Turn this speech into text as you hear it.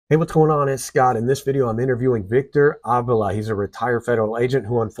Hey, what's going on? It's Scott. In this video, I'm interviewing Victor Avila. He's a retired federal agent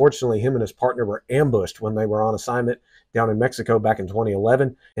who, unfortunately, him and his partner were ambushed when they were on assignment down in Mexico back in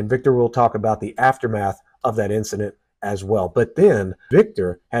 2011. And Victor will talk about the aftermath of that incident as well. But then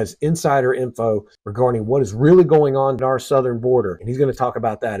Victor has insider info regarding what is really going on at our southern border. And he's going to talk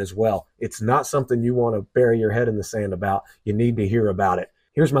about that as well. It's not something you want to bury your head in the sand about. You need to hear about it.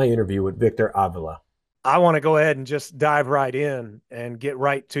 Here's my interview with Victor Avila. I want to go ahead and just dive right in and get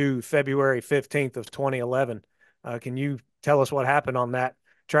right to February 15th of 2011. Can you tell us what happened on that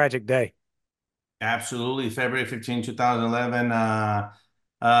tragic day? Absolutely. February 15, 2011. Not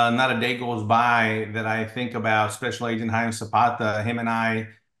a day goes by that I think about Special Agent Jaime Zapata. Him and I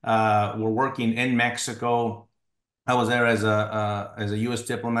were working in Mexico. I was there as a U.S.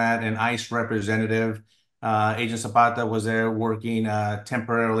 diplomat and ICE representative. Agent Zapata was there working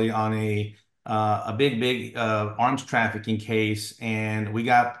temporarily on a big arms trafficking case, and we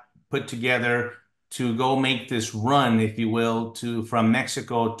got put together to go make this run, if you will, to from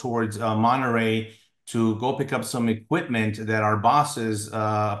Mexico towards Monterrey to go pick up some equipment that our bosses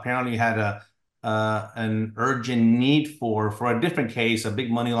apparently had an urgent need for a different case, a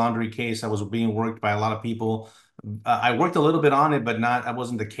big money laundering case that was being worked by a lot of people. I worked a little bit on it, but not, I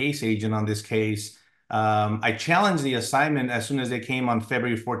wasn't the case agent on this case. I challenged the assignment as soon as they came on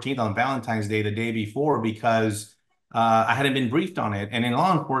February 14th on Valentine's Day, the day before, because I hadn't been briefed on it. And in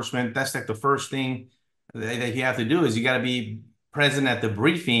law enforcement, that's like the first thing that you have to do is you got to be present at the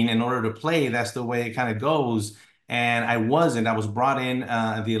briefing in order to play. That's the way it kind of goes. And I wasn't. I was brought in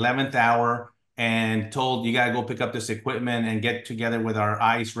at the 11th hour and told you got to go pick up this equipment and get together with our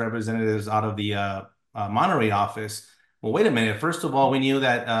ICE representatives out of the Monterey office. Well, wait a minute. First of all, we knew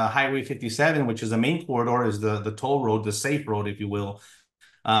that Highway 57, which is the main corridor, is the toll road, the safe road, if you will,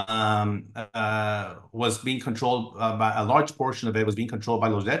 was being controlled by a large portion of it was being controlled by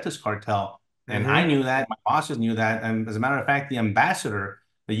Los Zetas cartel. And I Mm-hmm. knew that, my bosses knew that. And as a matter of fact, the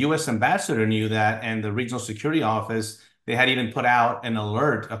US ambassador knew that, and the regional security office, they had even put out an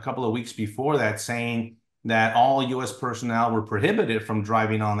alert a couple of weeks before that saying that all US personnel were prohibited from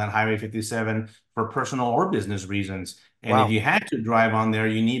driving on that Highway 57 for personal or business reasons. And if Wow. you had to drive on there,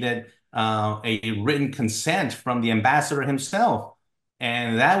 you needed a written consent from the ambassador himself.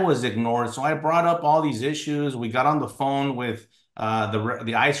 And that was ignored. So I brought up all these issues. We got on the phone with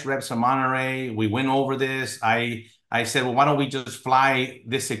the ICE reps in Monterey. We went over this. I said, well, why don't we just fly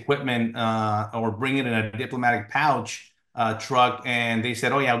this equipment or bring it in a diplomatic pouch truck? And they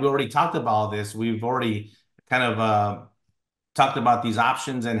said, oh yeah, we already talked about this. We've already kind of talked about these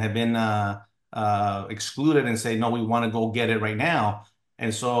options and have been excluded and say, no, we want to go get it right now.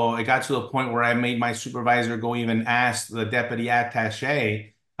 And so it got to a point where I made my supervisor go even ask the deputy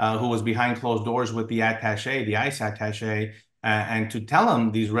attaché, who was behind closed doors with the attaché, the ICE attaché, and to tell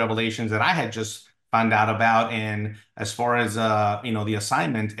him these revelations that I had just found out about. And as far as the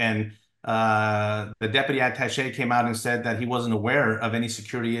assignment, and the deputy attaché came out and said that he wasn't aware of any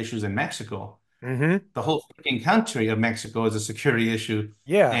security issues in Mexico. Mm-hmm. The whole freaking country of Mexico is a security issue.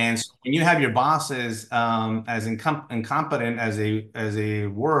 Yeah. And so when you have your bosses as incompetent as they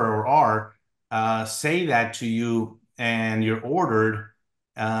were or are, say that to you and you're ordered,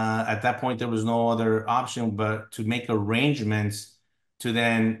 at that point there was no other option but to make arrangements to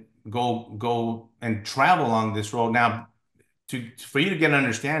then go and travel on this road. Now, for you to get an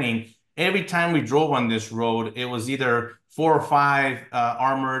understanding, every time we drove on this road, it was either 4 or 5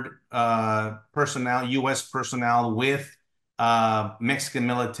 armored personnel, U.S. personnel with Mexican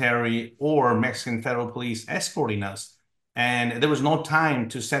military or Mexican federal police escorting us. And there was no time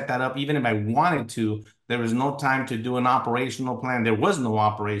to set that up. Even if I wanted to, there was no time to do an operational plan. There was no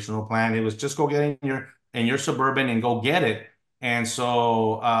operational plan. It was just go get in your Suburban and go get it. And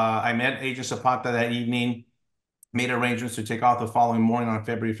so I met Agent Zapata that evening, made arrangements to take off the following morning on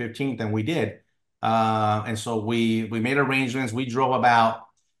February 15th, and we did. And so we made arrangements. We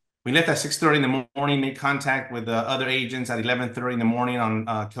left at 6:30 in the morning, made contact with the other agents at 11:30 in the morning on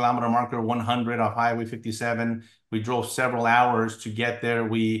kilometer marker 100 off Highway 57. We drove several hours to get there.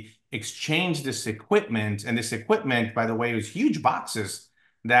 We exchanged this equipment, and this equipment, by the way, was huge boxes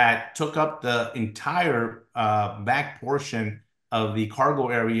that took up the entire back portion of the cargo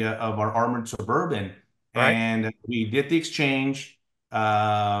area of our armored Suburban. Right. And we did the exchange.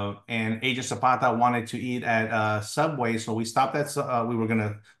 And Agent Zapata wanted to eat at Subway, so we stopped at.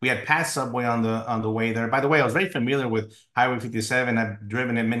 We had passed Subway on the way there. By the way, I was very familiar with Highway 57. I've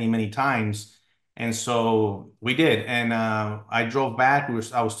driven it many times, and so we did. And I drove back.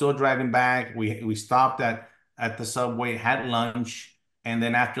 I was still driving back. We stopped at the Subway, had lunch, and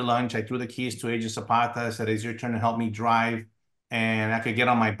then after lunch, I threw the keys to Agent Zapata. I said, "It's your turn to help me drive." and I could get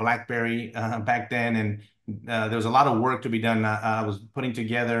on my BlackBerry back then, and there was a lot of work to be done. I was putting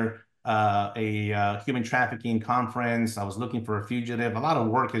together a human trafficking conference. I was looking for a fugitive. A lot of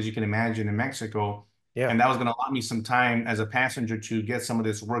work, as you can imagine, in Mexico, Yeah. and that was going to allow me some time as a passenger to get some of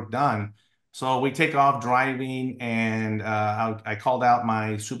this work done. So we take off driving, and I called out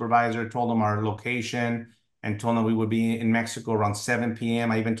my supervisor, told him our location, and told him we would be in Mexico around 7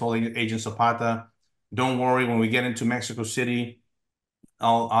 p.m. I even told Agent Zapata, don't worry, when we get into Mexico City,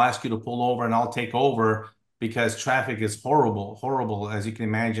 I'll ask you to pull over and I'll take over because traffic is horrible, horrible, as you can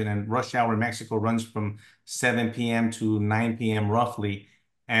imagine. And rush hour in Mexico runs from 7 p.m. to 9 p.m. roughly.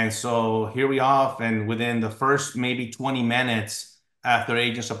 And so here we are, and within the first maybe 20 minutes after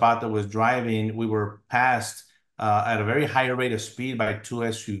Agent Zapata was driving, we were passed at a very high rate of speed by two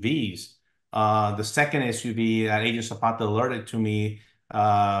SUVs. The second SUV that Agent Zapata alerted to me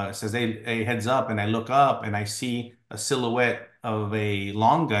says, hey, heads up. And I look up and I see a silhouette of a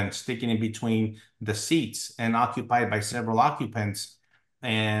long gun sticking in between the seats and occupied by several occupants.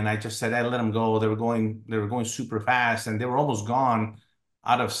 And I just said, I let them go. They were going super fast, and they were almost gone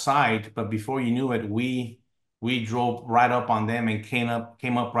out of sight. But before you knew it, we drove right up on them and came up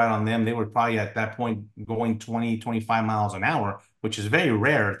right on them. They were probably at that point going 20, 25 miles an hour, which is very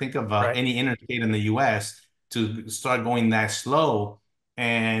rare. Think of Right. any interstate in the US to start going that slow.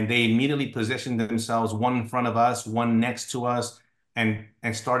 And they immediately positioned themselves, one in front of us, one next to us, and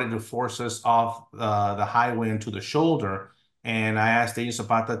started to force us off the highway into the shoulder. And I asked Agent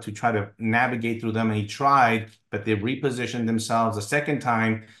Zapata to try to navigate through them, and he tried, but they repositioned themselves. The second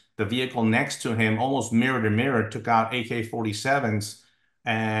time, the vehicle next to him, almost mirror to mirror, took out AK-47s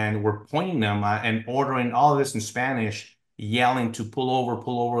and were pointing them and ordering all of this in Spanish, yelling to pull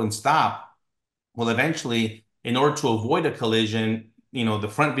over, and stop. Well, eventually, in order to avoid a collision, the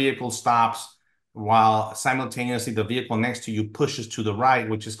front vehicle stops while simultaneously the vehicle next to you pushes to the right,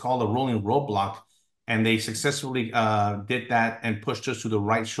 which is called a rolling roadblock. And they successfully did that and pushed us to the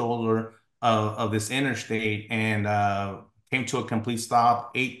right shoulder of this interstate and came to a complete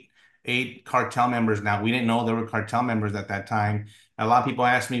stop. Eight cartel members. Now, we didn't know there were cartel members at that time. A lot of people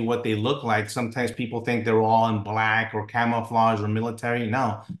ask me what they look like. Sometimes people think they're all in black or camouflage or military.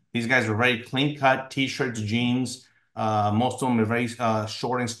 No, these guys are very clean cut, t-shirts, jeans. Most of them are very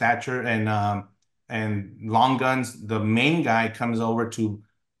short in stature and long guns. The main guy comes over to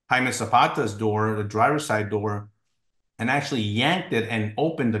Jaime Zapata's door, the driver's side door, and actually yanked it and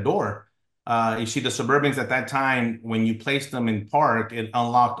opened the door. You see, the Suburbans at that time, when you placed them in park, it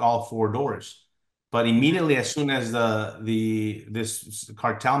unlocked all four doors. But immediately, as soon as this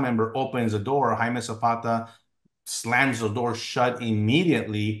cartel member opens the door, Jaime Zapata slams the door shut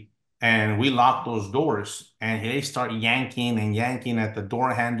immediately, and we lock those doors. And they start yanking and yanking at the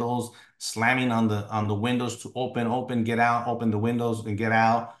door handles, slamming on the windows to open, get out, open the windows and get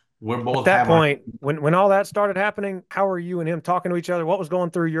out. We're At both that have our point, when all that started happening, how were you and him talking to each other? What was going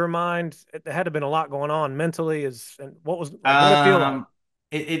through your mind? It had to have been a lot going on mentally. And what was like? What did it feel like? Um,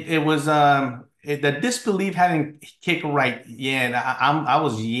 it was the disbelief hadn't kicked right yet. I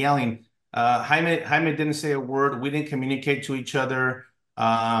was yelling. Jaime didn't say a word. We didn't communicate to each other.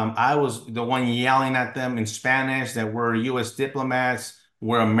 I was the one yelling at them in Spanish that we're U.S. diplomats,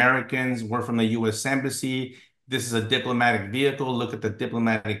 we're Americans, we're from the U.S. Embassy. This is a diplomatic vehicle. Look at the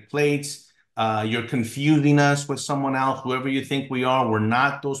diplomatic plates. You're confusing us with someone else. Whoever you think we are, we're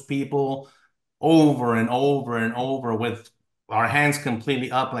not those people, over and over and over with our hands completely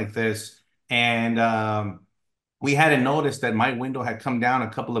up like this. And we hadn't noticed that my window had come down a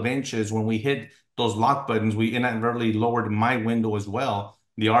couple of inches. When we hit those lock buttons, we inadvertently lowered my window as well,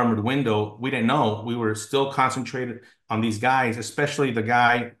 the armored window. We didn't know. We were still concentrated on these guys, especially the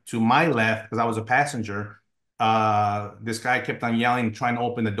guy to my left, because I was a passenger. This guy kept on yelling, trying to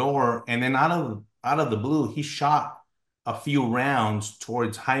open the door. And then out of the blue, he shot a few rounds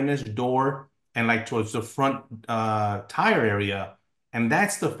towards Jaime's door and like towards the front tire area. And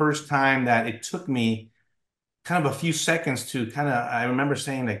that's the first time that it took me kind of a few seconds to I remember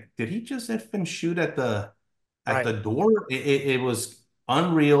saying, like, did he just effing shoot at Right. the door? It was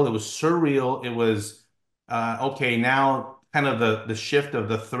unreal. It was surreal. It was okay. Now kind of the shift of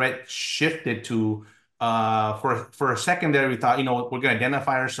the threat shifted to for a second there, we thought, we're going to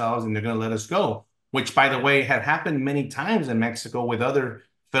identify ourselves and they're going to let us go, which, by the way, had happened many times in Mexico with other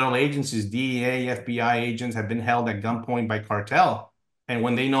federal agencies. DEA, FBI agents have been held at gunpoint by cartel. And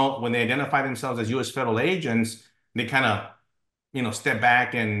when they identify themselves as U.S. federal agents, they kind of, step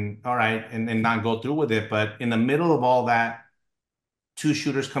back and all right, and not go through with it. But in the middle of all that, two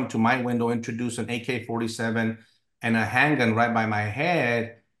shooters come to my window, introduce an AK-47 and a handgun right by my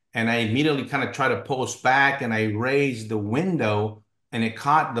head. and I immediately kind of tried to post back, and I raised the window, and it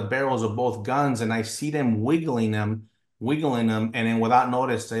caught the barrels of both guns, and I see them wiggling them, and then without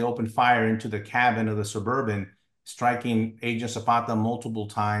notice, they opened fire into the cabin of the Suburban, striking Agent Zapata multiple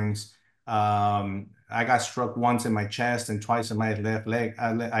times. I got struck once in my chest and twice in my left leg.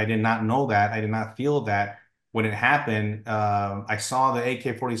 I did not know that. I did not feel that when it happened. I saw the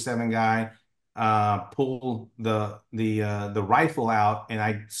AK-47 guy pull the rifle out, and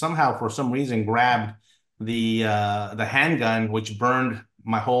I somehow, for some reason, grabbed the handgun, which burned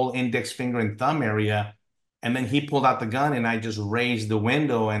my whole index finger and thumb area. And then he pulled out the gun, and I just raised the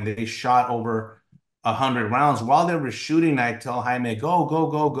window, and they shot over 100 rounds. While they were shooting, I tell Jaime, "Go, go,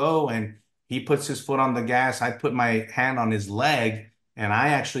 go, go!" And he puts his foot on the gas. I put my hand on his leg, and I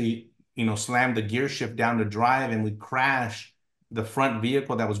actually, slammed the gear shift down to drive, and we crashed the front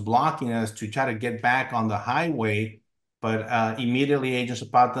vehicle that was blocking us to try to get back on the highway. But immediately, Agent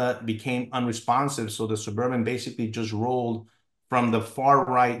Zapata became unresponsive. So the Suburban basically just rolled from the far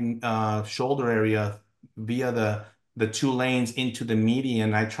right shoulder area via the two lanes into the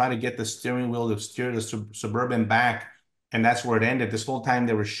median. I tried to get the steering wheel to steer the Suburban back, and that's where it ended. This whole time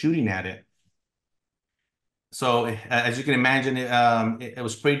they were shooting at it. So as you can imagine, it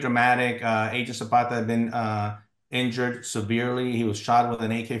was pretty dramatic. Agent Zapata had been injured severely. He was shot with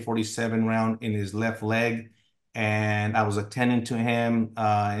an AK-47 round in his left leg, and I was attending to him.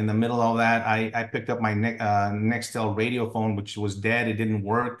 In the middle of that, I picked up my Nextel radio phone, which was dead. It didn't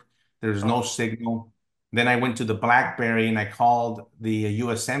work. There's no signal. Then I went to the BlackBerry and I called the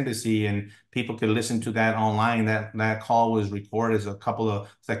U.S. Embassy, and people could listen to that online. That call was recorded. It's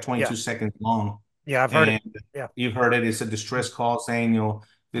like 22 seconds long. Yeah, I've heard And it. Yeah. you've heard it. It's a distress call saying,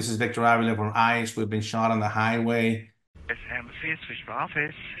 this is Victor Avila from ICE. We've been shot on the highway. It's Embassy, switch to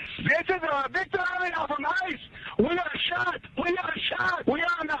office. This is Victor Avila from ICE. We are shot. We are shot. We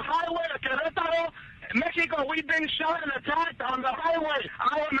are on the highway of Querétaro, Mexico. We've been shot and attacked on the highway.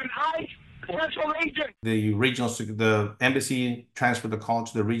 I am an ICE special agent. The embassy transferred the call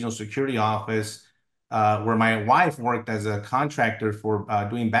to the regional security office, where my wife worked as a contractor for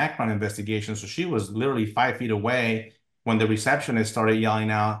doing background investigations. So she was literally 5 feet away when the receptionist started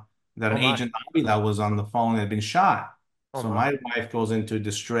yelling out that an Agent Avila was on the phone and had been shot. So my wife goes into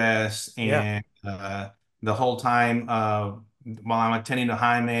distress, and the whole time while I'm attending to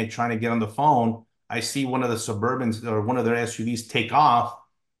Jaime, trying to get on the phone, I see one of the Suburbans or one of their SUVs take off,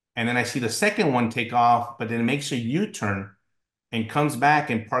 and then I see the second one take off, but then it makes a U-turn and comes back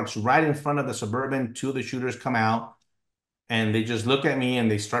and parks right in front of the Suburban. Two of the shooters come out, and they just look at me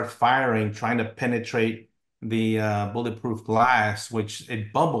and they start firing, trying to penetrate the bulletproof glass, which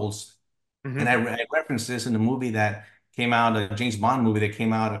it bubbles. And I referenced this in the movie that came out, a James Bond movie that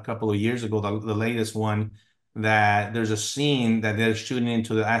came out a couple of years ago, the latest one, that there's a scene that they're shooting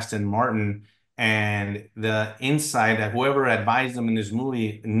into the Aston Martin, and the inside, that whoever advised them in this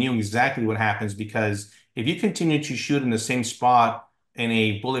movie knew exactly what happens, because if you continue to shoot in the same spot in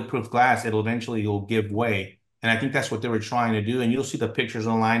a bulletproof glass, it'll give way. And I think that's what they were trying to do. And you'll see the pictures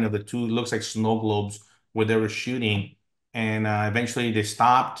online of the two, it looks like snow globes where they were shooting. And eventually they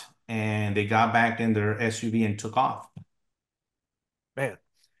stopped and they got back in their SUV and took off. Man.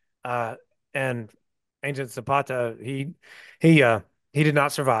 And Agent Zapata, he did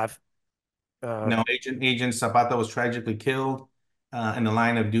not survive. No, Agent Zapata was tragically killed in the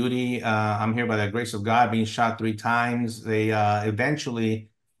line of duty. I'm here by the grace of God, being shot 3 times. They eventually,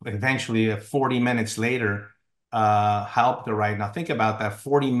 40 minutes later, helped her. Right now, think about that.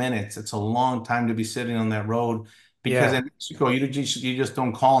 40 minutes. It's a long time to be sitting on that road, because in Mexico, you just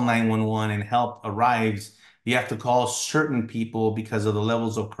don't call 911 and help arrives. You have to call certain people because of the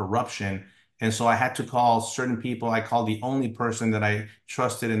levels of corruption. And so I had to call certain people. I called the only person that I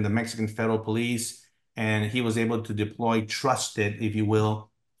trusted in the Mexican federal police, and he was able to deploy trusted, if you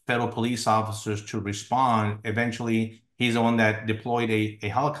will, federal police officers to respond. Eventually, he's the one that deployed a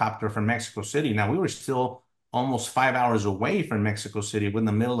helicopter from Mexico City. Now, we were still almost 5 hours away from Mexico City. We're in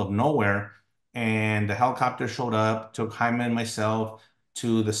the middle of nowhere. And the helicopter showed up, took Jaime and myself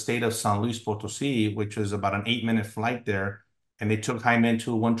to the state of San Luis Potosí, which was about an 8-minute flight there. And they took Jaime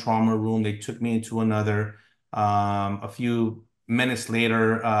into one trauma room. They took me into another. A few minutes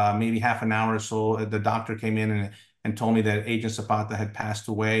later, maybe half an hour or so, the doctor came in and told me that Agent Zapata had passed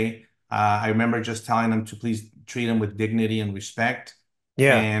away. I remember just telling them to please treat him with dignity and respect.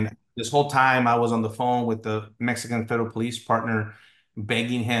 And this whole time I was on the phone with the Mexican federal police partner,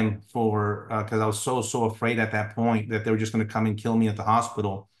 begging him for, because I was so afraid at that point that they were just going to come and kill me at the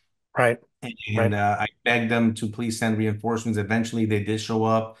hospital. Right. And I begged them to please send reinforcements. Eventually, they did show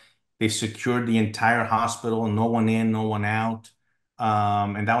up. They secured the entire hospital, no one in, no one out.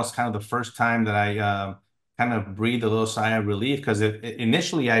 And that was kind of the first time that I kind of breathed a little sigh of relief because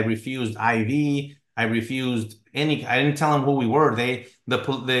initially I refused IV. I refused any. I didn't tell them who we were.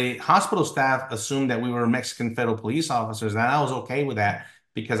 The hospital staff assumed that we were Mexican federal police officers, and I was okay with that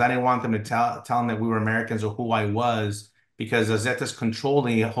because I didn't want them to tell them that we were Americans or who I was because the Zetas controlled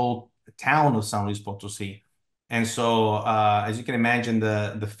the whole town of San Luis Potosí. And so, as you can imagine,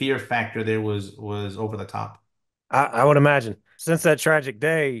 the fear factor there was over the top. I would imagine since that tragic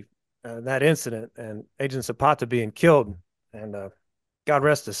day, that incident, and Agent Zapata being killed, and God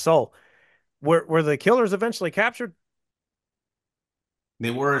rest his soul. Were the killers eventually captured? They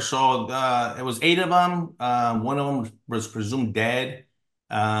were so it was eight of them. One of them was presumed dead,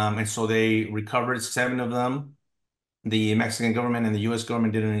 and so they recovered seven of them. The Mexican government and the U.S.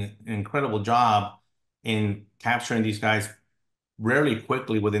 government did an incredible job in capturing these guys rarely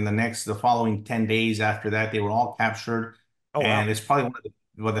quickly within the following 10 days after that, they were all captured. Oh wow! And it's probably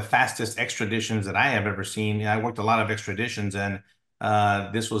one of the fastest extraditions that I have ever seen. I worked a lot of extraditions, and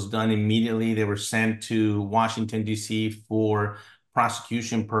this was done immediately. They were sent to Washington, D.C. for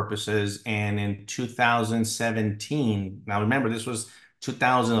prosecution purposes. And in 2017, now remember, this was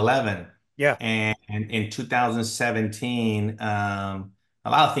 2011. Yeah. And in 2017, a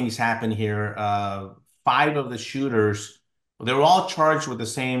lot of things happened here. Five of the shooters, they were all charged with the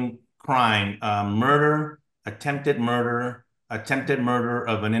same crime: murder, attempted murder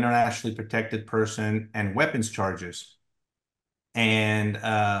of an internationally protected person, and weapons charges. And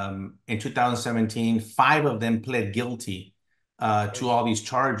in 2017, five of them pled guilty to all these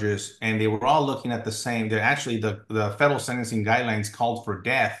charges, and they were all looking at the same. They're actually the federal sentencing guidelines called for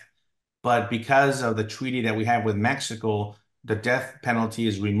death, but because of the treaty that we have with Mexico, the death penalty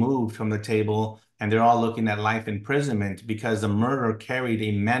is removed from the table, and they're all looking at life imprisonment because the murder carried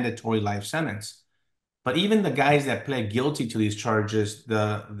a mandatory life sentence. But even the guys that pled guilty to these charges,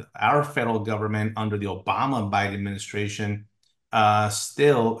 our federal government under the Obama Biden administration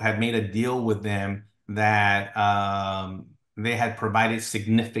still had made a deal with them that they had provided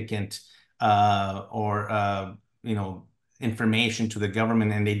significant or information to the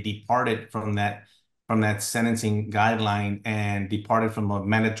government, and they departed from that sentencing guideline and departed from a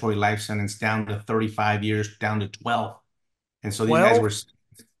mandatory life sentence down to 35 years, down to 12. And so these guys 12? were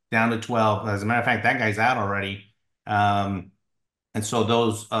down to 12. As a matter of fact, that guy's out already. And so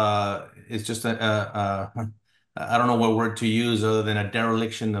those, it's just I don't know what word to use other than a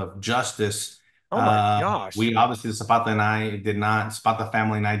dereliction of justice. Oh my gosh! We obviously, Zapata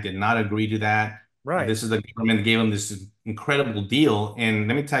family and I did not agree to that. Right. This is the government gave them this incredible deal. And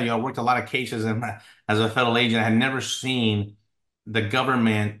let me tell you, I worked a lot of cases, and as a federal agent, I had never seen the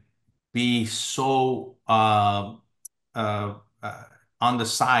government be so uh, on the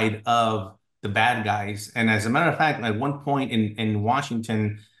side of the bad guys. And as a matter of fact, at one point in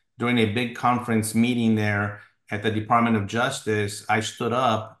Washington, during a big conference meeting there at the Department of Justice, I stood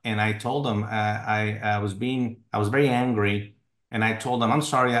up and I told them I was very angry. And I told them, I'm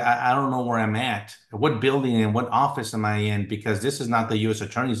sorry, I don't know where I'm at. What building and what office am I in? Because this is not the U.S.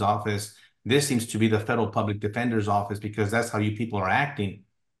 Attorney's office. This seems to be the Federal Public Defender's office because that's how you people are acting.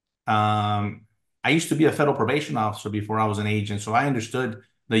 I used to be a federal probation officer before I was an agent, so I understood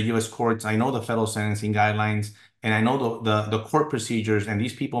the U.S. courts. I know the federal sentencing guidelines, and I know the court procedures. And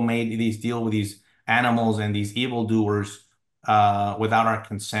these people made these deal with these animals and these evildoers without our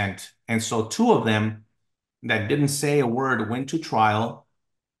consent. And so two of them that didn't say a word went to trial.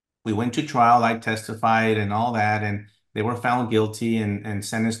 We went to trial. I testified and all that, and they were found guilty and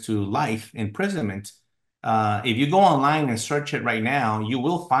sentenced to life imprisonment. If you go online and search it right now, you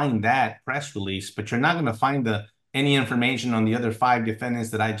will find that press release, but you're not going to find any information on the other five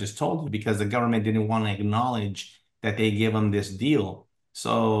defendants that I just told you because the government didn't want to acknowledge that they gave them this deal.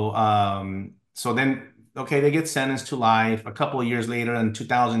 So then, okay, they get sentenced to life. A couple of years later, in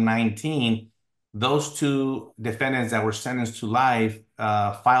 2019, those two defendants that were sentenced to life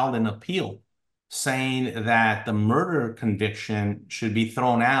filed an appeal saying that the murder conviction should be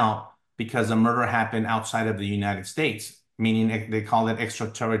thrown out because the murder happened outside of the United States, meaning they call it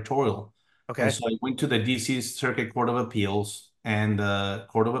extraterritorial. Okay. And so I went to the D.C. Circuit Court of Appeals, and the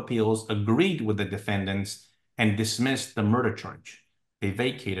Court of Appeals agreed with the defendants and dismissed the murder charge. They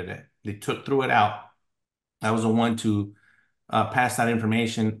vacated it. They threw it out. I was the one to pass that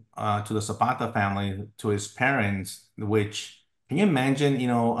information to the Zapata family, to his parents, which, can you imagine,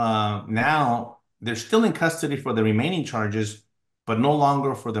 now they're still in custody for the remaining charges, but no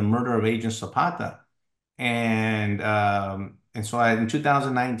longer for the murder of Agent Zapata. And so in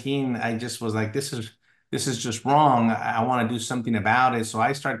 2019, I just was like, this is just wrong. I want to do something about it. So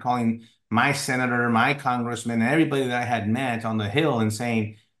I started calling my senator, my congressman, and everybody that I had met on the Hill and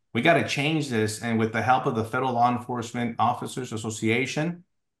saying, we got to change this. And with the help of the Federal Law Enforcement Officers Association,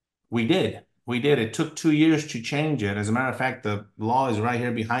 we did. We did. It took 2 years to change it. As a matter of fact, the law is right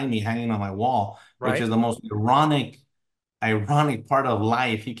here behind me, hanging on my wall, which Right. is the most ironic part of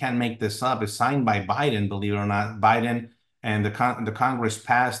life. You can't make this up. It's signed by Biden, believe it or not. Biden and the Congress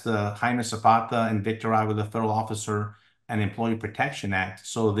passed the Jaime Zapata and Victor Avila, the Federal Officer and Employee Protection Act.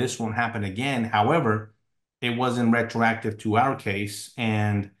 So this won't happen again. However, it wasn't retroactive to our case.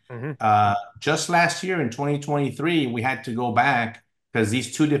 And Mm-hmm. just last year in 2023, we had to go back because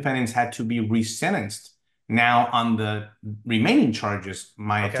these two defendants had to be resentenced now on the remaining charges,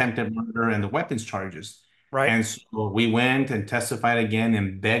 my Okay. attempted murder and the weapons charges. Right. And so we went and testified again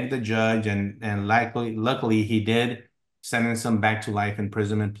and begged the judge, and luckily he did sentence them back to life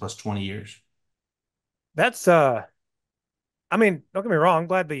imprisonment plus 20 years. That's I mean, don't get me wrong, I'm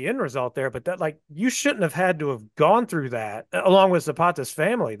glad the end result there, but that like you shouldn't have had to have gone through that along with Zapata's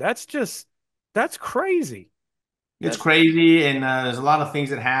family. That's crazy. It's That's crazy, and there's a lot of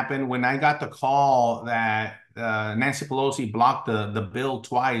things that happened. When I got the call that Nancy Pelosi blocked the bill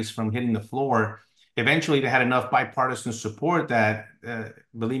twice from hitting the floor, eventually they had enough bipartisan support that,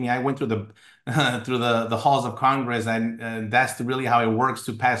 believe me, I went through the through the halls of Congress, and that's really how it works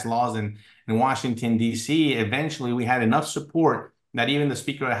to pass laws in Washington, D.C. Eventually, we had enough support that even the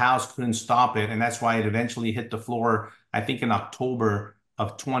Speaker of the House couldn't stop it, and that's why it eventually hit the floor, I think, in October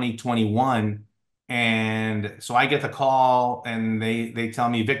of 2021. And so I get the call and they tell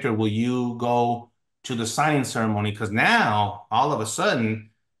me, Victor, will you go to the signing ceremony? Because now all of a sudden,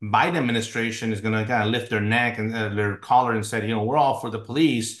 Biden administration is going to kind of lift their neck and their collar and said, we're all for the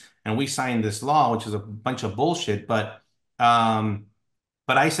police and we signed this law, which is a bunch of bullshit. But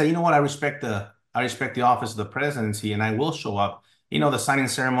I said, you know what? I respect the office of the presidency, and I will show up. The signing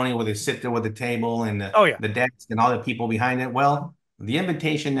ceremony where they sit there with the table and oh yeah. the desk and all the people behind it. Well, the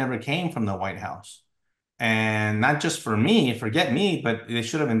invitation never came from the White House. And not just for me, forget me, but they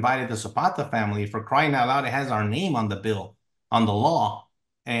should have invited the Zapata family. For crying out loud, it has our name on the bill, on the law.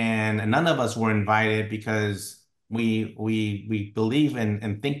 And none of us were invited because we believe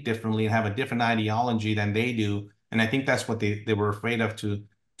and think differently and have a different ideology than they do. And I think that's what they were afraid of, to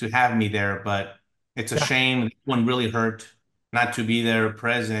have me there. But it's a Yeah. shame. One really hurt not to be there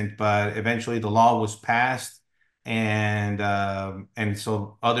present, but eventually the law was passed. And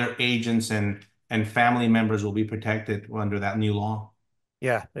so other agents and family members will be protected under that new law.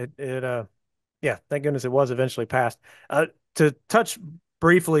 Yeah. It yeah, thank goodness it was eventually passed. To touch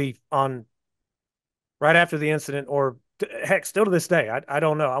briefly on right after the incident, or heck, still to this day, I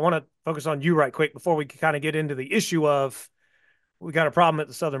don't know. I want to focus on you right quick before we kind of get into the issue of we got a problem at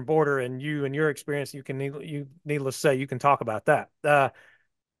the southern border, and you and your experience, you needless to say, you can talk about that.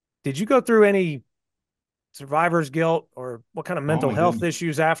 Did you go through any survivor's guilt or what kind of Oh mental my health goodness.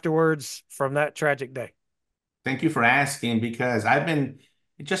 issues afterwards from that tragic day? Thank you for asking, because I've been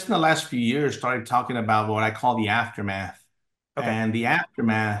just in the last few years started talking about what I call the aftermath. Okay. And the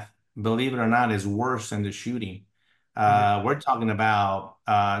aftermath, believe it or not, is worse than the shooting. Mm-hmm. We're talking about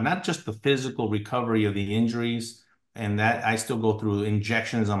not just the physical recovery of the injuries, and that I still go through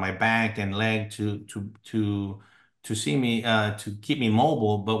injections on my back and leg to see me to keep me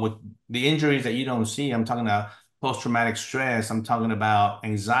mobile, but with the injuries that you don't see, I'm talking about post-traumatic stress. I'm talking about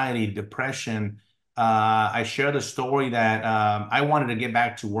anxiety, depression. I shared a story that I wanted to get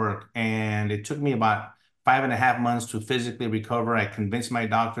back to work, and it took me about 5.5 months to physically recover. I convinced my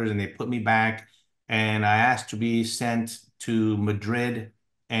doctors, and they put me back. And I asked to be sent to Madrid,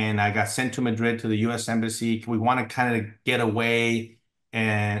 and I got sent to Madrid to the U.S. Embassy. We want to kind of get away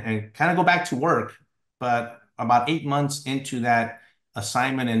and kind of go back to work. But about 8 months into that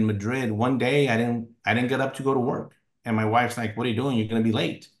assignment in Madrid, one day I didn't get up to go to work, and my wife's like, "What are you doing? You're going to be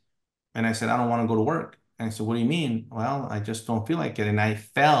late." And I said, I don't want to go to work. And I said, what do you mean? Well, I just don't feel like it. And I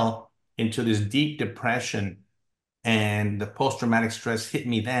fell into this deep depression, and the post-traumatic stress hit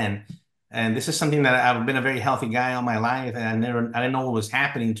me then. And this is something that I've been a very healthy guy all my life, and I didn't know what was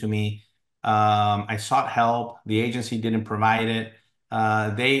happening to me. I sought help. The agency didn't provide it.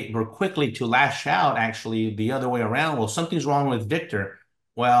 They were quickly to lash out, actually, the other way around. Well, something's wrong with Victor.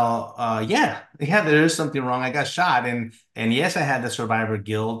 Well, yeah, there is something wrong. I got shot, and yes, I had the survivor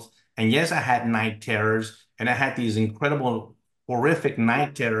guilt, and yes, I had night terrors, and I had these incredible, horrific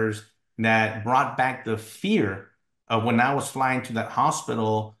night terrors that brought back the fear of when I was flying to that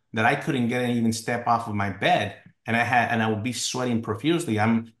hospital that I couldn't get and even step off of my bed. And I would be sweating profusely.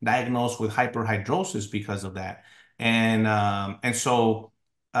 I'm diagnosed with hyperhidrosis because of that. And so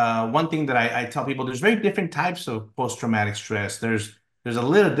one thing that I tell people, there's very different types of post-traumatic stress. There's there's a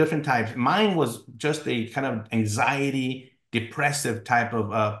little different types. Mine was just a kind of anxiety, depressive type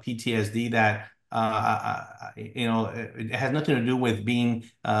of PTSD that it has nothing to do with being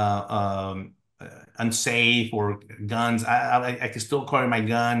unsafe or guns. I can still carry my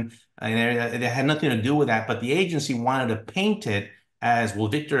gun, and it had nothing to do with that. But the agency wanted to paint it as, well,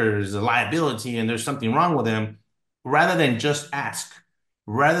 Victor is a liability and there's something wrong with him, rather than just ask,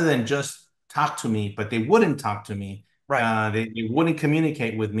 rather than just talk to me. But they wouldn't talk to me. Right. They wouldn't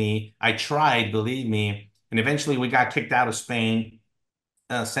communicate with me. I tried, believe me, and eventually we got kicked out of Spain,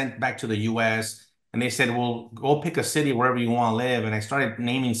 sent back to the U.S. And they said, "Well, go pick a city wherever you want to live." And I started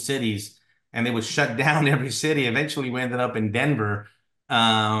naming cities, and they would shut down every city. Eventually, we ended up in Denver, but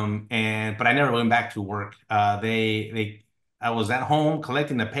I never went back to work. I was at home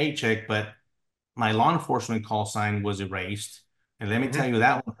collecting the paycheck, but my law enforcement call sign was erased. And let me tell you,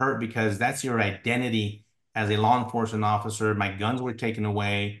 that one hurt because that's your identity as a law enforcement officer. My guns were taken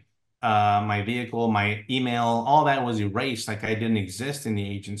away, my vehicle, my email, all that was erased, like I didn't exist in the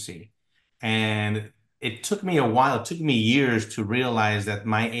agency. And it took me a while, it took me years to realize that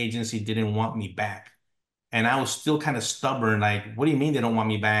my agency didn't want me back. And I was still kind of stubborn. Like, what do you mean they don't want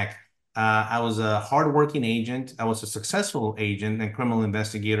me back? I was a hardworking agent. I was a successful agent and criminal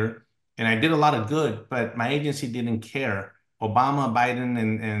investigator, and I did a lot of good, but my agency didn't care. Obama, Biden,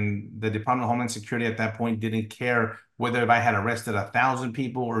 and the Department of Homeland Security at that point didn't care whether if I had arrested 1,000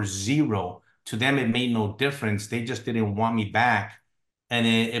 people or zero. To them, it made no difference. They just didn't want me back. And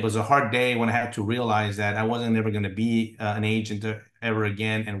it was a hard day when I had to realize that I wasn't ever going to be an agent ever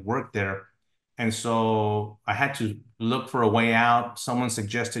again and work there. And so I had to look for a way out. Someone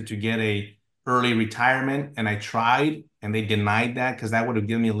suggested to get a early retirement, and I tried, and they denied that because that would have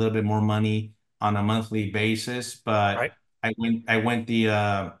given me a little bit more money on a monthly basis. But Right. I went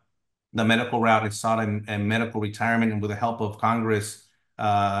the medical route and sought a medical retirement, and with the help of Congress,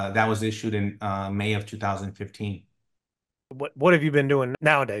 that was issued in May of 2015. What have you been doing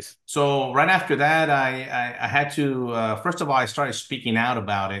nowadays? So right after that, I had to first of all, I started speaking out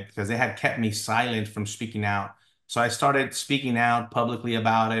about it because they had kept me silent from speaking out. So I started speaking out publicly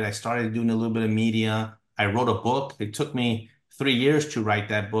about it. I started doing a little bit of media. I wrote a book. It took me 3 years to write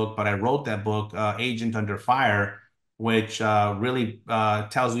that book, but I wrote that book, Agent Under Fire, which really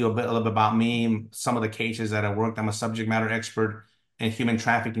tells you a little bit about me, some of the cases that I worked. I'm a subject matter expert in human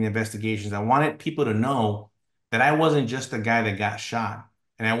trafficking investigations. I wanted people to know that I wasn't just a guy that got shot,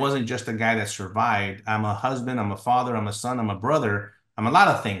 and I wasn't just a guy that survived. I'm a husband, I'm a father, I'm a son, I'm a brother, I'm a lot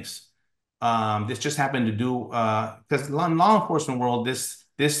of things. This just happened to do because law enforcement world,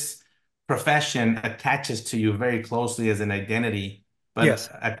 this profession attaches to you very closely as an identity. But Yes.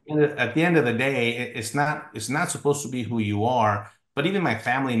 at the end of the day, it's not supposed to be who you are. But even my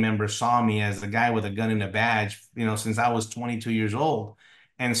family members saw me as a guy with a gun and a badge, since I was 22 years old.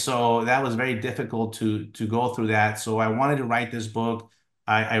 And so that was very difficult to go through that. So I wanted to write this book.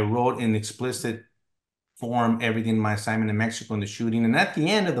 I wrote in explicit form everything, my assignment in Mexico and the shooting. And at the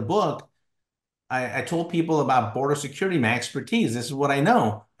end of the book, I told people about border security, my expertise. This is what I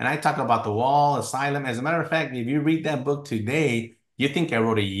know. And I talk about the wall, asylum. As a matter of fact, if you read that book today, you think I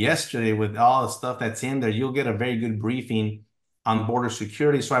wrote it yesterday with all the stuff that's in there. You'll get a very good briefing on border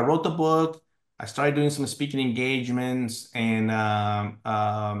security. So I wrote the book. I started doing some speaking engagements, and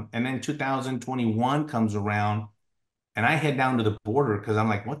then 2021 comes around, and I head down to the border because I'm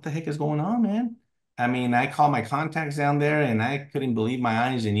like, what the heck is going on, man? I mean, I call my contacts down there, and I couldn't believe my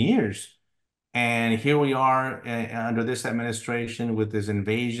eyes and ears. And here we are under this administration with this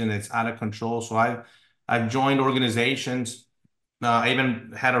invasion that's out of control. So I've joined organizations. I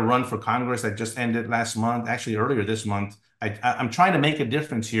even had a run for Congress that just ended last month, actually earlier this month. I'm trying to make a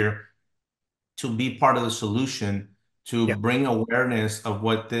difference here to be part of the solution, to Yeah. bring awareness of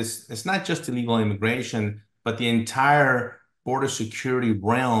what this, it's not just illegal immigration, but the entire border security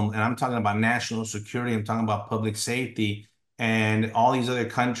realm. And I'm talking about national security, I'm talking about public safety and all these other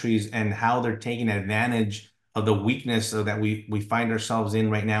countries and how they're taking advantage of the weakness that we find ourselves in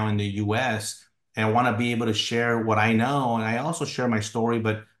right now in the US. And I want to be able to share what I know. And I also share my story,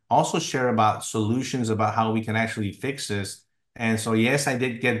 but also share about solutions about how we can actually fix this. And so, yes, I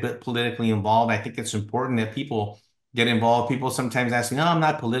did get a bit politically involved. I think it's important that people get involved. People sometimes ask me, "No, I'm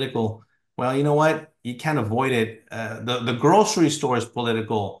not political." Well, you know what? You can't avoid it. The grocery store is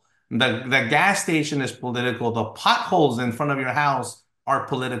political. The gas station is political. The potholes in front of your house are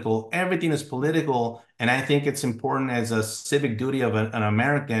political. Everything is political. And I think it's important as a civic duty of an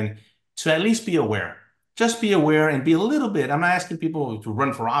American to at least be aware. Just be aware and be a little bit. I'm not asking people to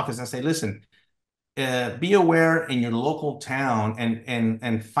run for office. I say, listen, be aware in your local town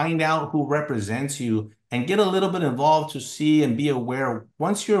and find out who represents you and get a little bit involved to see and be aware.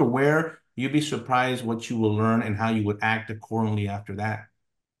 Once you're aware, you'll be surprised what you will learn and how you would act accordingly after that.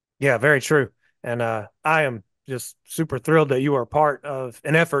 Yeah, very true. And I am just super thrilled that you are part of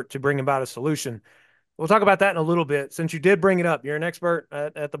an effort to bring about a solution. We'll talk about that in a little bit. Since you did bring it up, you're an expert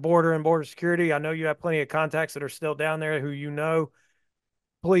at the border and border security. I know you have plenty of contacts that are still down there who you know.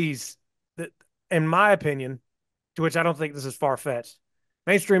 Please, in my opinion, to which I don't think this is far fetched,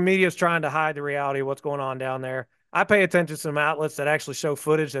 mainstream media is trying to hide the reality of what's going on down there. I pay attention to some outlets that actually show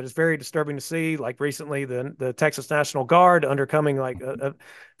footage that is very disturbing to see. Like recently, the Texas National Guard undercoming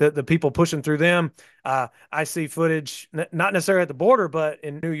the people pushing through them. I see footage not necessarily at the border, but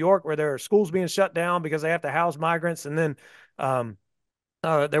in New York where there are schools being shut down because they have to house migrants. And then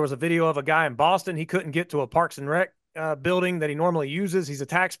there was a video of a guy in Boston. He couldn't get to a Parks and Rec building that he normally uses. He's a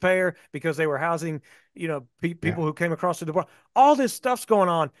taxpayer because they were housing, people who came across the border. All this stuff's going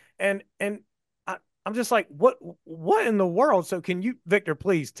on, and I'm just like, what in the world? So can you, Victor,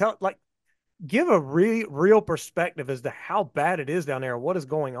 please give a real perspective as to how bad it is down there. What is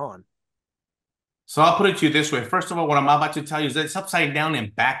going on? So I'll put it to you this way. First of all, what I'm about to tell you is that it's upside down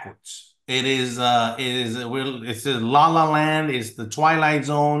and backwards. It's the La La Land, it's the Twilight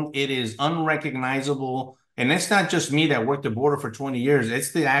Zone, it is unrecognizable. And it's not just me that worked the border for 20 years.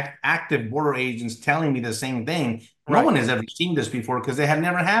 It's the active border agents telling me the same thing. No one has ever seen this before because they had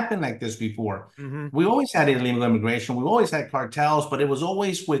never happened like this before. Mm-hmm. We always had illegal immigration. We always had cartels, but it was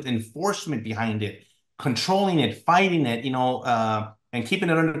always with enforcement behind it, controlling it, fighting it, and keeping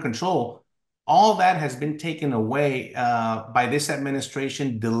it under control. All that has been taken away by this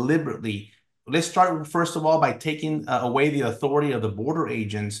administration deliberately. Let's start first of all by taking away the authority of the border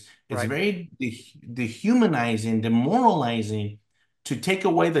agents. It's very dehumanizing, demoralizing to take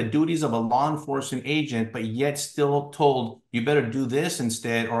away the duties of a law enforcement agent, but yet still told you better do this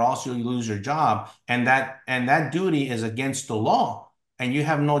instead, or else you'll lose your job. And that duty is against the law, and you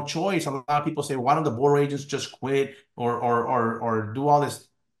have no choice. A lot of people say, "Why don't the border agents just quit or do all this?"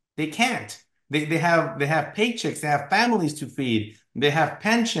 They can't. They have paychecks, they have families to feed, they have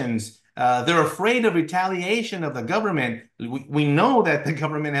pensions. They're afraid of retaliation of the government. We know that the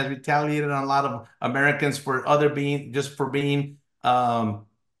government has retaliated on a lot of Americans for being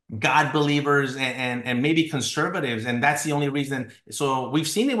God believers and maybe conservatives, and that's the only reason. So we've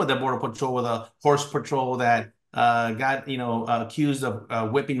seen it with the Border Patrol, with a horse patrol that got accused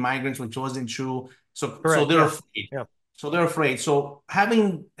of whipping migrants, which wasn't true. So they're afraid. Yeah. So they're afraid. So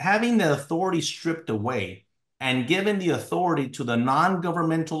having the authority stripped away and given the authority to the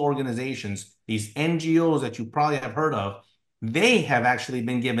non-governmental organizations, these NGOs that you probably have heard of, they have actually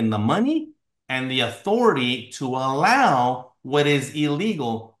been given the money and the authority to allow what is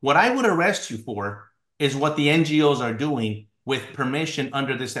illegal. What I would arrest you for is what the NGOs are doing with permission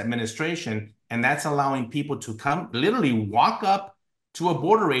under this administration, and that's allowing people to come, literally walk up to a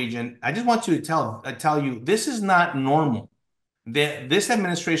border agent. I just want to tell you, this is not normal. This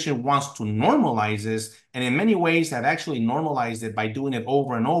administration wants to normalize this, and in many ways have actually normalized it by doing it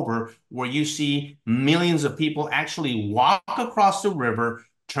over and over, where you see millions of people actually walk across the river,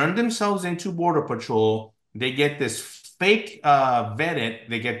 turn themselves into Border Patrol. They get this fake vetted,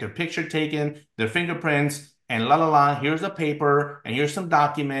 they get their picture taken, their fingerprints, and la la la, here's a paper, and here's some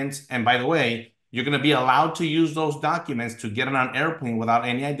documents, and by the way, you're going to be allowed to use those documents to get on an airplane without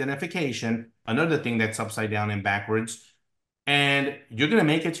any identification. Another thing that's upside down and backwards. And you're going to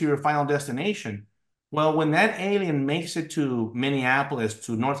make it to your final destination. Well, when that alien makes it to Minneapolis,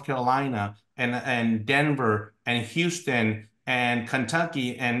 to North Carolina, and Denver, and Houston, and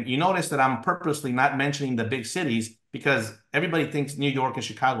Kentucky, and you notice that I'm purposely not mentioning the big cities because everybody thinks New York and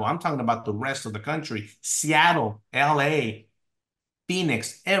Chicago. I'm talking about the rest of the country, Seattle, LA,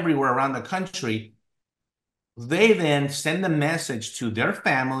 Phoenix, everywhere around the country. They then send a message to their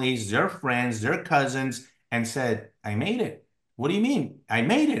families, their friends, their cousins, and said, I made it. What do you mean? I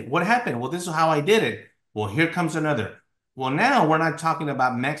made it. What happened? Well, this is how I did it. Well, here comes another. Well, now we're not talking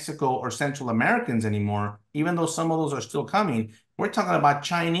about Mexico or Central Americans anymore, even though some of those are still coming. We're talking about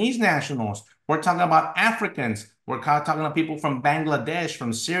Chinese nationals. We're talking about Africans. We're talking about people from Bangladesh,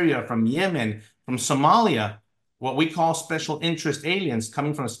 from Syria, from Yemen, from Somalia, what we call special interest aliens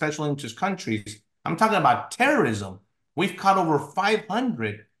coming from special interest countries. I'm talking about terrorism. We've caught over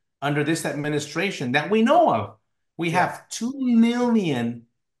 500 under this administration that we know of. We have 2 million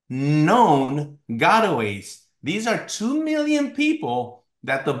known gotaways. These are 2 million people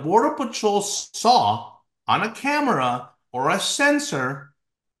that the Border Patrol saw on a camera or a sensor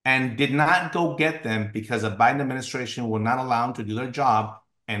and did not go get them because the Biden administration will not allow them to do their job.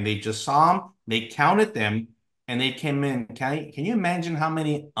 And they just saw them. They counted them, and they came in. Can you imagine how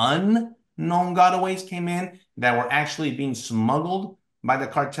many unknown gotaways came in that were actually being smuggled by the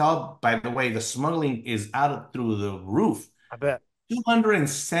cartel? By the way, the smuggling is out through the roof. I bet.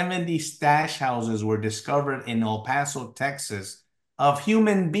 270 stash houses were discovered in El Paso, Texas, of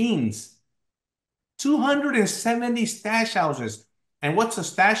human beings. 270 stash houses. And what's a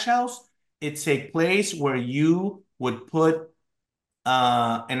stash house? It's a place where you would put,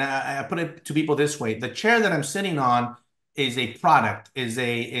 and I put it to people this way: the chair that I'm sitting on is a product, is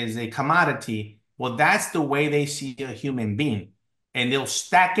a commodity. Well, that's the way they see a human being, and they'll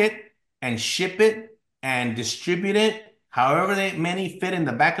stack it and ship it and distribute it, however many fit in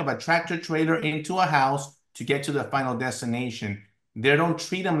the back of a tractor trailer into a house to get to the final destination. They don't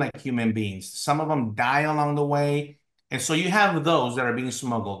treat them like human beings. Some of them die along the way. And so you have those that are being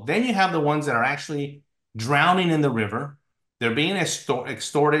smuggled. Then you have the ones that are actually drowning in the river. They're being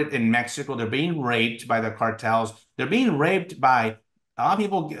extorted in Mexico. They're being raped by the cartels. They're being raped by a lot of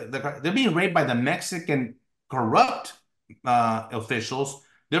people. They're being raped by the Mexican corrupt officials.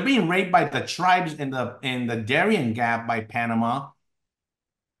 They're being raped by the tribes in the Darien Gap by Panama.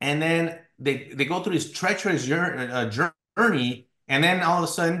 And then they go through this treacherous journey, and then all of a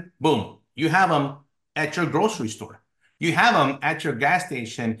sudden, boom, you have them at your grocery store. You have them at your gas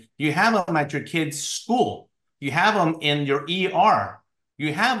station. You have them at your kid's school. You have them in your ER.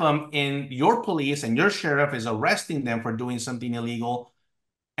 You have them in your police, and your sheriff is arresting them for doing something illegal.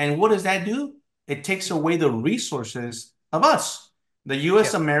 And what does that do? It takes away the resources of us, the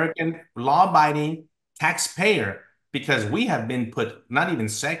U.S. American law-abiding taxpayer, because we have been put not even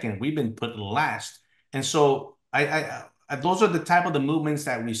second, we've been put last. And so those are the type of the movements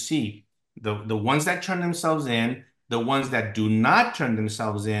that we see. The ones that turn themselves in, the ones that do not turn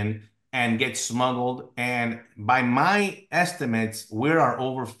themselves in and get smuggled. And by my estimates, we are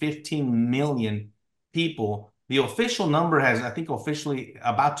over 15 million people. The official number has, I think, officially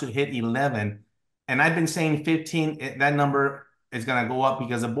about to hit 11. And I've been saying 15, that number is going to go up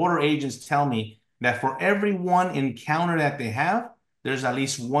because the border agents tell me that for every one encounter that they have, there's at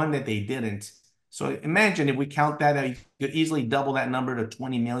least one that they didn't. So imagine if we count that, you could easily double that number to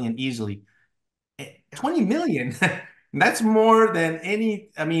 20 million easily. 20 million, that's more than any,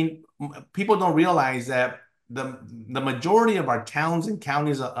 I mean, people don't realize that the majority of our towns and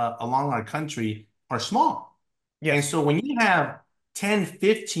counties along our country are small. Yes. And so when you have 10,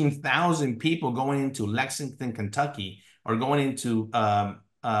 15,000 people going into Lexington, Kentucky, or going into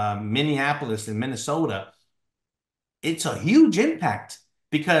Minneapolis and Minnesota, it's a huge impact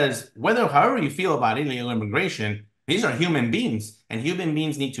because however you feel about illegal immigration, these are human beings, and human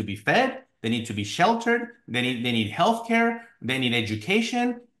beings need to be fed. They need to be sheltered. They need health care. They need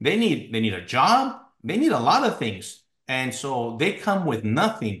education. They need a job. They need a lot of things. And so they come with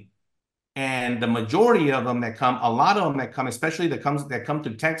nothing. And the majority of them that come, a lot of them that come, especially that come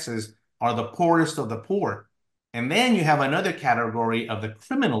to Texas, are the poorest of the poor. And then you have another category of the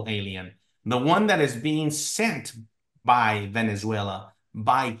criminal alien, the one that is being sent by Venezuela,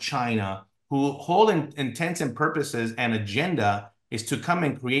 by China, whose whole intents and purposes and agenda is to come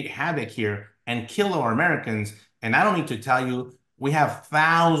and create havoc here and kill our Americans. And I don't need to tell you, we have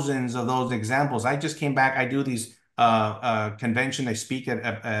thousands of those examples. I just came back. I do these convention. I speak at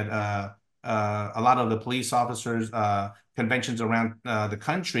a lot of the police officers conventions around the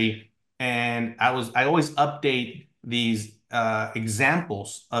country, and I always update these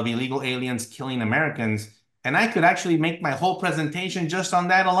examples of illegal aliens killing Americans, and I could actually make my whole presentation just on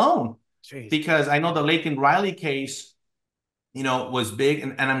that alone. Jeez. Because I know the Laken Riley case, was big,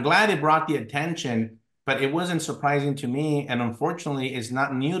 and I'm glad it brought the attention, but it wasn't surprising to me, and unfortunately, it's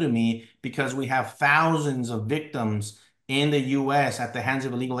not new to me because we have thousands of victims in the U.S. at the hands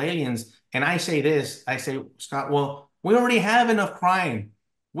of illegal aliens. And I say, Scott, well, we already have enough crime.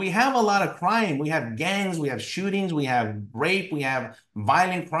 We have a lot of crime. We have gangs, we have shootings, we have rape, we have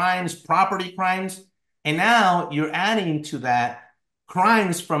violent crimes, property crimes. And now you're adding to that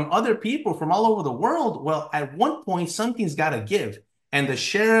crimes from other people from all over the world. Well, at one point, something's got to give. And the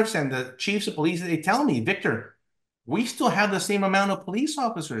sheriffs and the chiefs of police, they tell me, Victor, we still have the same amount of police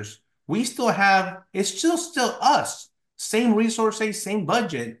officers. We still have, it's still us. Same resources, same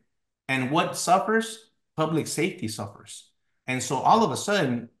budget. And what suffers? Public safety suffers. And so all of a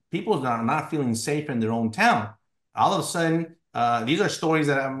sudden, people are not feeling safe in their own town. All of a sudden, these are stories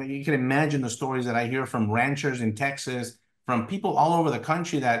that you can imagine the stories that I hear from ranchers in Texas, from people all over the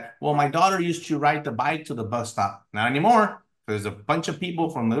country that, well, my daughter used to ride the bike to the bus stop. Not anymore. There's a bunch of people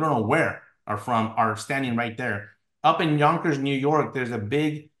from they don't know where are standing right there. Up in Yonkers, New York, there's a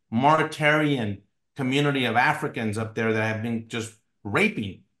big Mauritanian community of Africans up there that have been just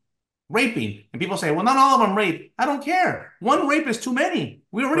raping raping. And people say, well, not all of them rape. I don't care. One rape is too many.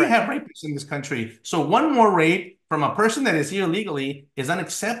 We already Correct. have rapists in this country. So one more rape from a person that is here legally is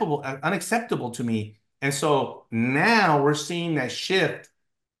unacceptable to me. And so now we're seeing that shift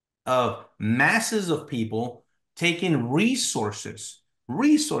of masses of people taking resources,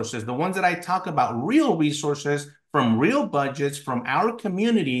 the ones that I talk about, real resources from real budgets from our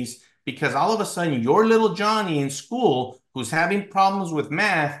communities, because all of a sudden your little Johnny in school who's having problems with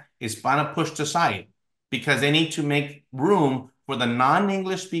math is kind of pushed aside because they need to make room for the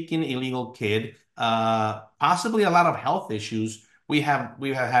non-English speaking illegal kid, possibly a lot of health issues. We have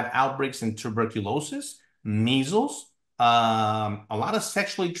had outbreaks in tuberculosis, measles, a lot of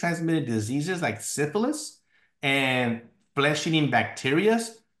sexually transmitted diseases like syphilis and flesh-eating bacteria,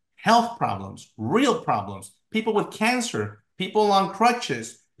 health problems, real problems, people with cancer, people on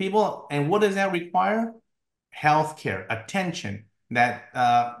crutches, people, and what does that require? Healthcare, attention.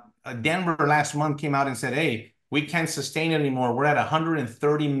 That Denver last month came out and said, hey, we can't sustain it anymore. We're at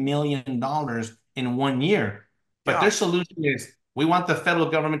 $130 million in 1 year. But their solution is we want the federal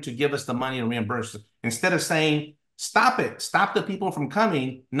government to give us the money and reimburse it. Instead of saying, stop it, stop the people from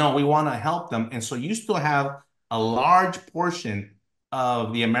coming. No, we want to help them. And so you still have a large portion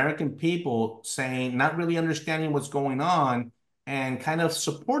of the American people saying, not really understanding what's going on and kind of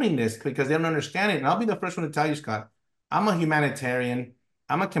supporting this because they don't understand it. And I'll be the first one to tell you, Scott, I'm a humanitarian.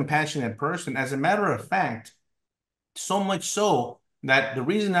 I'm a compassionate person. As a matter of fact, so much so that the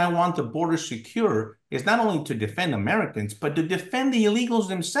reason I want the border secure is not only to defend Americans, but to defend the illegals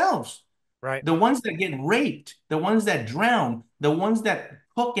themselves. Right. The ones that get raped, the ones that drown, the ones that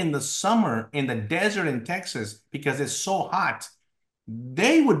cook in the summer in the desert in Texas because it's so hot,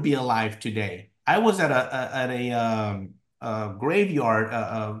 they would be alive today. I was at a graveyard,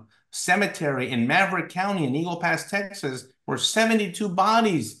 a cemetery in Maverick County in Eagle Pass, Texas, where 72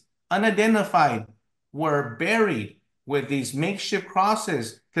 bodies, unidentified, were buried with these makeshift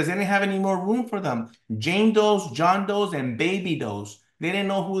crosses because they didn't have any more room for them. Jane Does, John Does, and baby Does. They didn't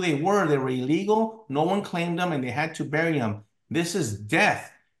know who they were. They were illegal. No one claimed them, and they had to bury them. This is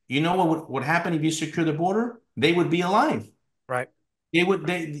death. You know what would happen if you secure the border? They would be alive. Right. You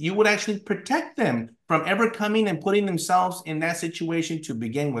would actually protect them from ever coming and putting themselves in that situation to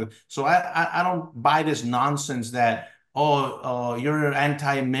begin with. So I don't buy this nonsense that, you're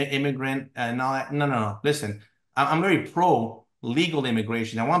anti-immigrant and all that. No. Listen, I'm very pro legal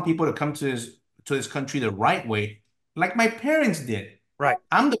immigration. I want people to come to this country the right way, like my parents did. Right.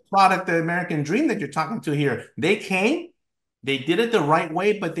 I'm the product of the American dream that you're talking to here. They came, they did it the right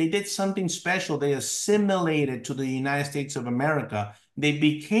way, but they did something special. They assimilated to the United States of America. They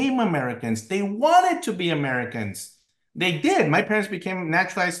became Americans. They wanted to be Americans. They did. My parents became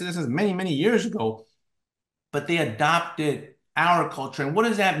naturalized citizens many, many years ago, but they adopted our culture. And what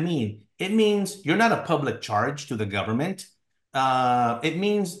does that mean? It means you're not a public charge to the government. It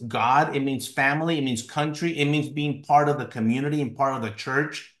means God. It means family. It means country. It means being part of the community and part of the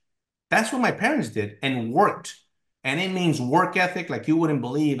church. That's what my parents did and worked. And it means work ethic like you wouldn't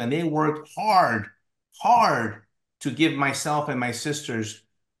believe. And they worked hard to give myself and my sisters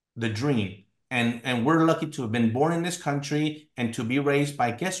the dream. And we're lucky to have been born in this country and to be raised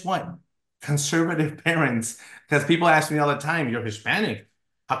by, guess what? Conservative parents. Because people ask me all the time, you're Hispanic.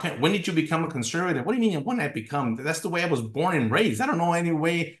 When did you become a conservative? What do you mean, when did I become? That's the way I was born and raised. I don't know any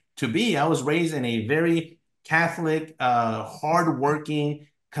way to be. I was raised in a very Catholic, hardworking,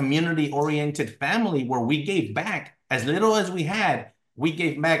 community-oriented family where we gave back as little as we had. We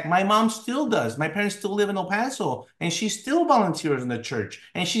gave back. My mom still does. My parents still live in El Paso, and she still volunteers in the church,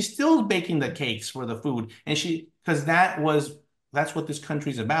 and she's still baking the cakes for the food. And because that's what this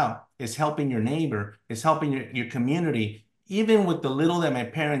country's about, is helping your neighbor, is helping your community, even with the little that my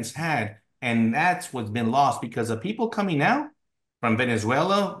parents had. And that's what's been lost because of people coming out from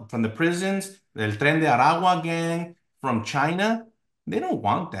Venezuela, from the prisons, the Tren de Aragua gang, from China. They don't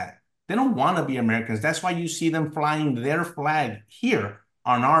want that. They don't want to be Americans. That's why you see them flying their flag here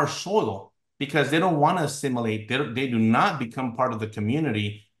on our soil because they don't want to assimilate. They do not become part of the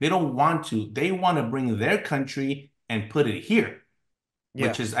community. They don't want to. They want to bring their country and put it here,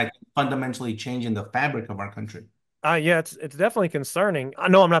 which is, I think, fundamentally changing the fabric of our country. Yeah, it's definitely concerning. I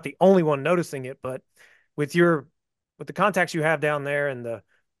know I'm not the only one noticing it, but with the contacts you have down there and the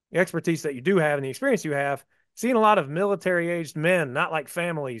expertise that you do have and the experience you have, seeing a lot of military-aged men, not like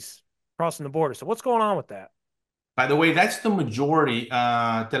families, crossing the border. So what's going on with that? By the way, that's the majority.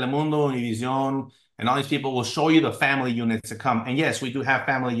 Telemundo, Univision, and all these people will show you the family units that come. And yes, we do have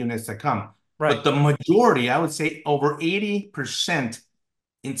family units that come. Right. But the majority, I would say over 80%,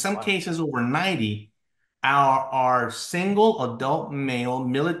 in some cases over 90, are single adult male,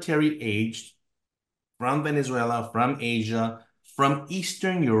 military aged, from Venezuela, from Asia, from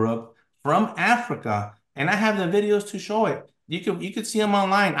Eastern Europe, from Africa, and I have the videos to show it. You could see them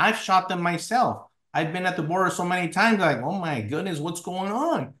online. I've shot them myself. I've been at the border so many times, like, oh my goodness, what's going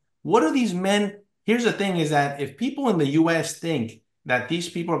on? What are these men? Here's the thing: is that if people in the U.S. think that these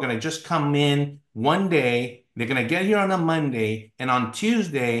people are going to just come in one day, they're going to get here on a Monday, and on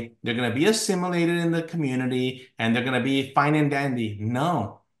Tuesday they're going to be assimilated in the community and they're going to be fine and dandy.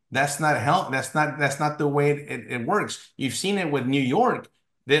 No, that's not help. That's not the way it works. You've seen it with New York.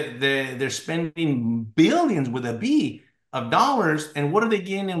 They're spending billions with a B of dollars, and what are they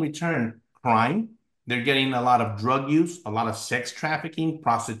getting in return? Crime. They're getting a lot of drug use, a lot of sex trafficking,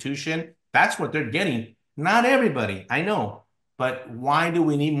 prostitution. That's what they're getting. Not everybody, I know, but why do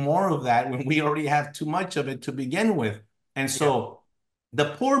we need more of that when we already have too much of it to begin with? And so the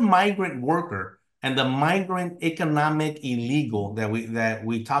poor migrant worker and the migrant economic illegal that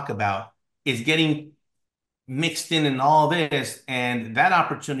we talk about is getting mixed in all this. And that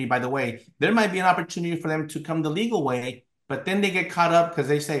opportunity, by the way, there might be an opportunity for them to come the legal way, but then they get caught up because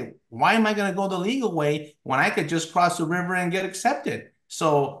they say, why am I going to go the legal way when I could just cross the river and get accepted?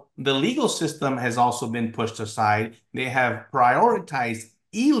 So the legal system has also been pushed aside. They have prioritized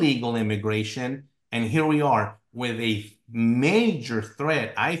illegal immigration. And here we are with a major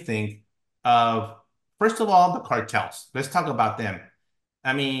threat, I think, of, first of all, the cartels. Let's talk about them.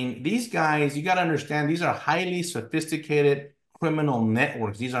 I mean, these guys, you got to understand, these are highly sophisticated criminal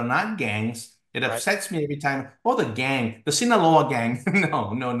networks. These are not gangs. It upsets me every time. Oh, the gang, the Sinaloa gang.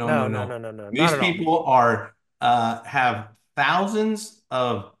 No, no, no, no, no. Not These at all. people are have thousands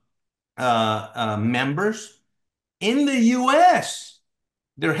of members in the U.S.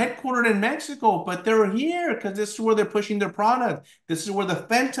 They're headquartered in Mexico, but they're here because this is where they're pushing their product. This is where the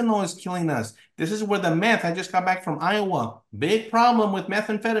fentanyl is killing us. This is where the meth. I just got back from Iowa. Big problem with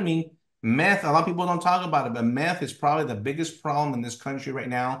methamphetamine. Meth, a lot of people don't talk about it, but meth is probably the biggest problem in this country right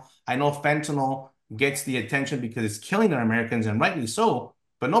now. I know fentanyl gets the attention because it's killing our Americans, and rightly so.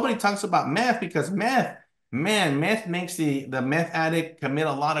 But nobody talks about meth because meth, man, meth makes the meth addict commit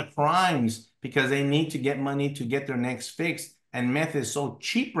a lot of crimes because they need to get money to get their next fix. And meth is so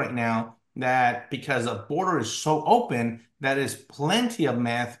cheap right now that because the border is so open, that is plenty of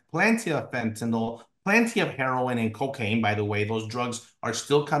meth, plenty of fentanyl, plenty of heroin and cocaine. By the way, those drugs are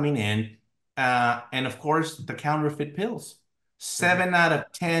still coming in. And of course, the counterfeit pills. 7 out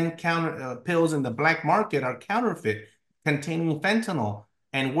of 10 counter pills in the black market are counterfeit, containing fentanyl.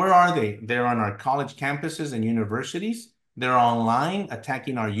 And where are they? They're on our college campuses and universities. They're online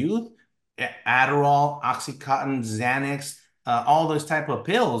attacking our youth. Adderall, Oxycontin, Xanax, all those type of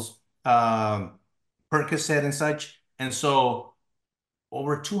pills, Percocet and such. And so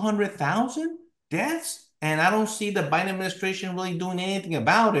over 200,000 deaths. And I don't see the Biden administration really doing anything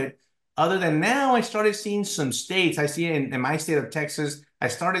about it. Other than now, I started seeing some states. I see it in my state of Texas. I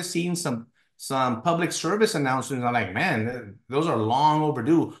started seeing some public service announcements. I'm like, man, those are long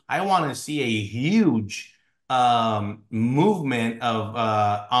overdue. I want to see a huge movement of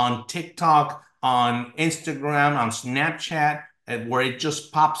on TikTok, on Instagram, on Snapchat, where it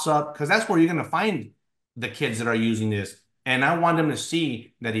just pops up because that's where you're going to find the kids that are using this. And I want them to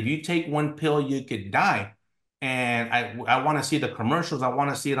see that if you take one pill, you could die. And I want to see the commercials. I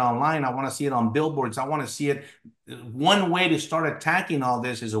want to see it online. I want to see it on billboards. I want to see it. One way to start attacking all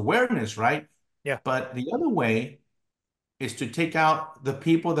this is awareness, right? Yeah. But the other way is to take out the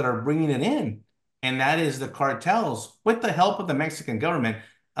people that are bringing it in. And that is the cartels with the help of the Mexican government.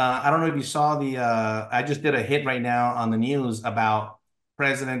 I don't know if you saw I just did a hit right now on the news about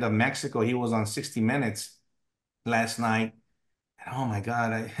President of Mexico. He was on 60 Minutes last night. And oh my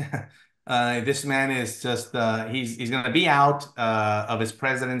God, this man is just, he's going to be out of his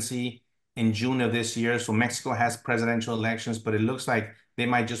presidency in June of this year. So Mexico has presidential elections, but it looks like they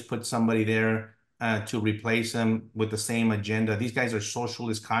might just put somebody there to replace him with the same agenda. These guys are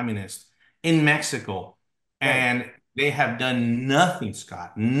socialist communists in Mexico. And they have done nothing,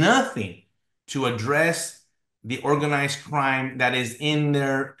 Scott, nothing to address the organized crime that is in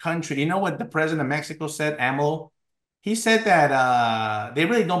their country. You know what the president of Mexico said, AMLO? He said that they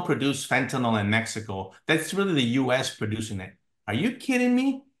really don't produce fentanyl in Mexico. That's really the U.S. producing it. Are you kidding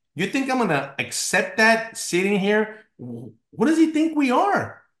me? You think I'm going to accept that sitting here? What does he think we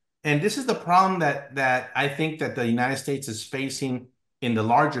are? And this is the problem that I think that the United States is facing in the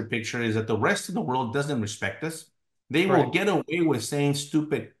larger picture is that the rest of the world doesn't respect us. They will get away with saying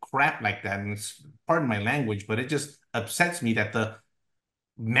stupid crap like that. And pardon my language, but it just upsets me that the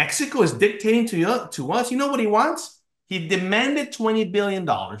Mexico is dictating to us. You know what he wants? He demanded $20 billion.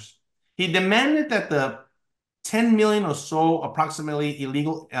 He demanded that the 10 million or so approximately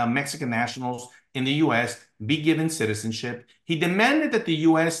illegal Mexican nationals in the U.S. be given citizenship. He demanded that the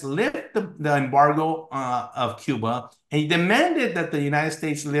U.S. lift the embargo of Cuba, and he demanded that the United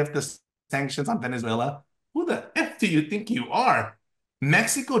States lift the sanctions on Venezuela. Who the F do you think you are?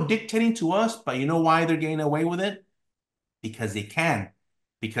 Mexico dictating to us, but you know why they're getting away with it? Because they can.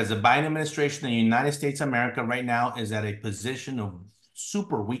 Because the Biden administration in the United States of America right now is at a position of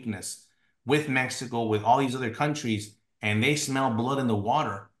super weakness with Mexico, with all these other countries, and they smell blood in the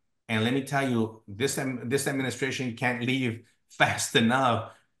water. And let me tell you, this administration can't leave fast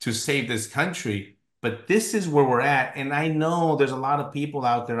enough to save this country. But this is where we're at. And I know there's a lot of people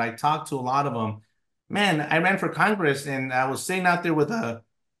out there. I talked to a lot of them. Man, I ran for Congress and I was sitting out there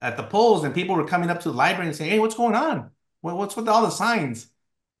at the polls, and people were coming up to the library and saying, "Hey, what's going on? What's with all the signs?"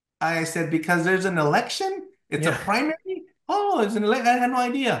 I said, "Because there's an election. It's a primary. Oh, it's an election. I had no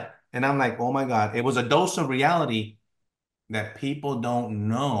idea." And I'm like, oh my God, it was a dose of reality that people don't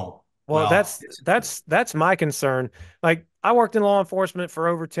know. Well, that's my concern. Like, I worked in law enforcement for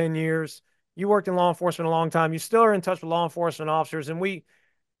over 10 years. You worked in law enforcement a long time. You still are in touch with law enforcement officers, and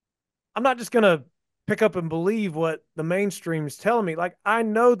I'm not just going to pick up and believe what the mainstream is telling me. Like, I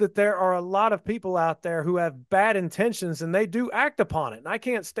know that there are a lot of people out there who have bad intentions and they do act upon it. And I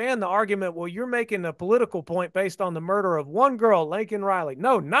can't stand the argument, well, you're making a political point based on the murder of one girl, Lincoln Riley.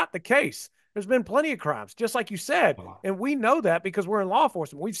 No, not the case. There's been plenty of crimes, just like you said. And we know that because we're in law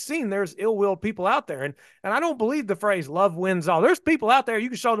enforcement. We've seen there's ill-willed people out there. And I don't believe the phrase love wins all. There's people out there, you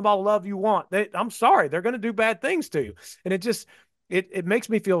can show them all the love you want. I'm sorry, they're going to do bad things to you. And it makes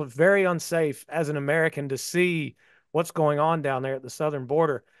me feel very unsafe as an American to see what's going on down there at the southern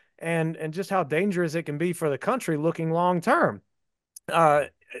border, and just how dangerous it can be for the country looking long term.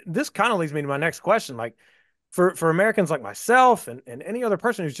 This kind of leads me to my next question. Like, for Americans like myself and any other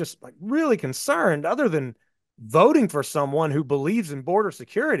person who's just like really concerned, other than voting for someone who believes in border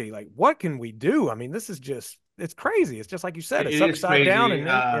security, like, what can we do? I mean, this is just, it's crazy. It's just like you said, It it's is upside down crazy.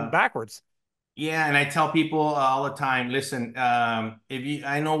 and backwards. Yeah, and I tell people all the time, listen, if you,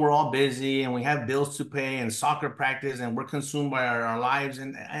 I know we're all busy and we have bills to pay and soccer practice and we're consumed by our lives,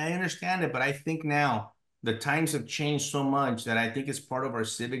 and I understand it, but I think now the times have changed so much that I think it's part of our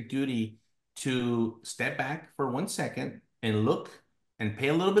civic duty to step back for 1 second and look and pay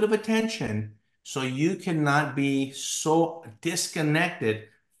a little bit of attention so you cannot be so disconnected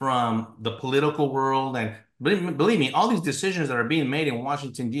from the political world. And believe me, all these decisions that are being made in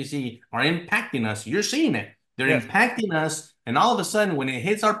Washington, D.C. are impacting us. You're seeing it. They're impacting us. And all of a sudden, when it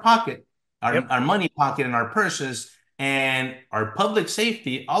hits our pocket, our money pocket and our purses and our public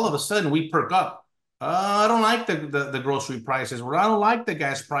safety, all of a sudden we perk up. I don't like the grocery prices, or I don't like the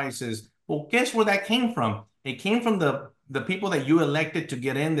gas prices. Well, guess where that came from? It came from the people that you elected to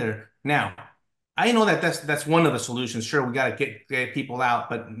get in there. Now, I know that that's one of the solutions. Sure, we got to get people out,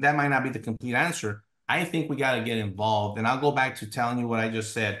 but that might not be the complete answer. I think we got to get involved. And I'll go back to telling you what I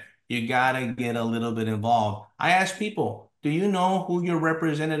just said. You got to get a little bit involved. I ask people, do you know who your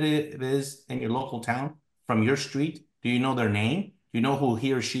representative is in your local town from your street? Do you know their name? Do you know who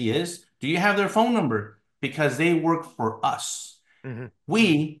he or she is? Do you have their phone number? Because they work for us. Mm-hmm.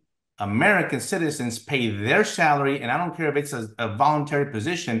 We, American citizens, pay their salary, and I don't care if it's a voluntary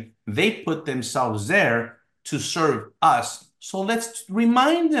position, they put themselves there to serve us. So let's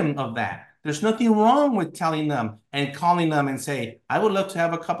remind them of that. There's nothing wrong with telling them and calling them and say, I would love to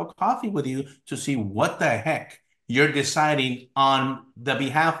have a cup of coffee with you to see what the heck you're deciding on the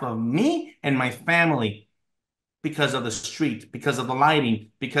behalf of me and my family, because of the street, because of the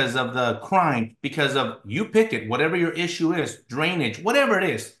lighting, because of the crime, because of, you pick it, whatever your issue is, drainage, whatever it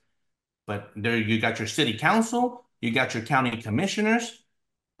is. But there you got your city council, you got your county commissioners,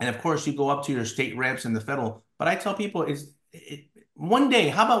 and of course you go up to your state reps and the federal. But I tell people, one day,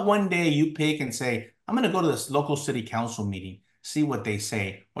 how about one day you pick and say, I'm going to go to this local city council meeting, see what they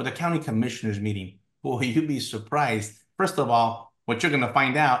say, or the county commissioners meeting. Boy, you'd be surprised. First of all, what you're going to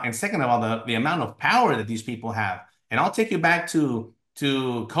find out. And second of all, the amount of power that these people have. And I'll take you back to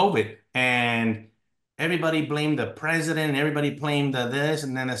COVID, and everybody blamed the president, and everybody blamed this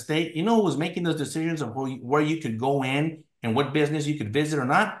and then the state. You know who was making those decisions of where you could go in and what business you could visit or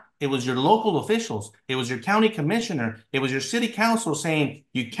not? It was your local officials. It was your county commissioner. It was your city council saying,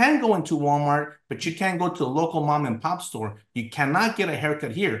 you can go into Walmart, but you can't go to a local mom and pop store. You cannot get a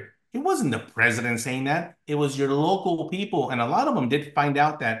haircut here. It wasn't the president saying that. It was your local people. And a lot of them did find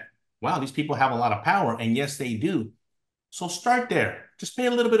out that, wow, these people have a lot of power. And yes, they do. So start there. Just pay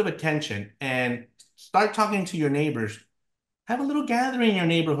a little bit of attention and start talking to your neighbors. Have a little gathering in your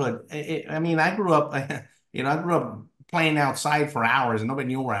neighborhood. I mean, I grew up, I grew up playing outside for hours and nobody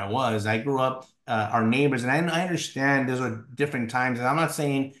knew where I was. I grew up our neighbors. And I understand those are different times, and I'm not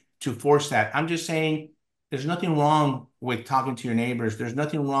saying to force that. I'm just saying there's nothing wrong with talking to your neighbors. There's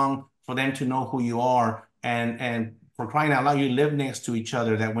nothing wrong for them to know who you are, and for crying out loud, you live next to each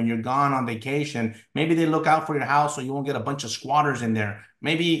other. That when you're gone on vacation, maybe they look out for your house so you won't get a bunch of squatters in there.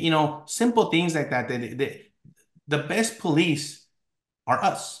 Maybe simple things like that. The best police are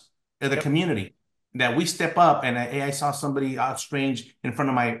us, the Yep. community, that we step up and hey, I saw somebody out strange in front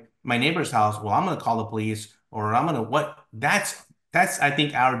of my neighbor's house. Well, I'm going to call the police, or I'm going to what? That's I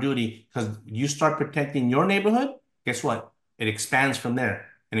think our duty, because you start protecting your neighborhood. Guess what? It expands from there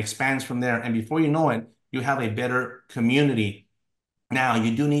and expands from there, and before you know it, you have a better community. Now,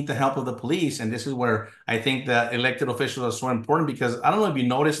 you do need the help of the police, and this is where I think the elected officials are so important, because I don't know if you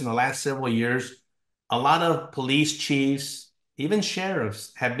noticed in the last several years, a lot of police chiefs, even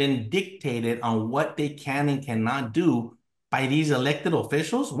sheriffs, have been dictated on what they can and cannot do by these elected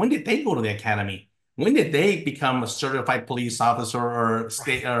officials. When did they go to the academy? When did they become a certified police officer or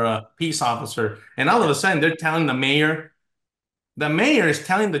state or a peace officer? And all of a sudden, they're telling the mayor is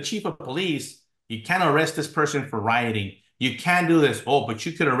telling the chief of police, you can't arrest this person for rioting. You can't do this. Oh, but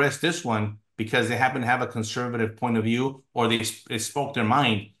you could arrest this one because they happen to have a conservative point of view, or they spoke their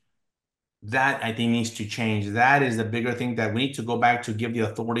mind. That I think needs to change. That is the bigger thing, that we need to go back to give the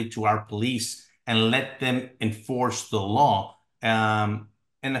authority to our police and let them enforce the law. And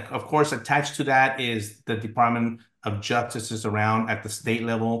of course, attached to that is the Department of Justice is around at the state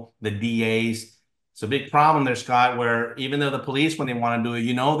level, the DAs. It's a big problem there, Scott, where even though the police, when they want to do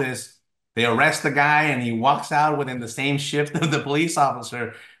it, this, they arrest the guy and he walks out within the same shift of the police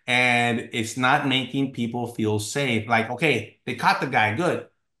officer. And it's not making people feel safe. Like, okay, they caught the guy, good.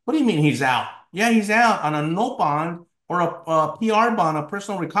 What do you mean he's out? Yeah, he's out on a no bond or a PR bond, a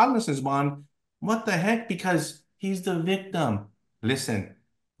personal recognizance bond. What the heck? Because he's the victim. Listen,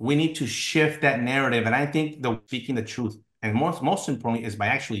 we need to shift that narrative. And I think the speaking the truth, and most importantly, is by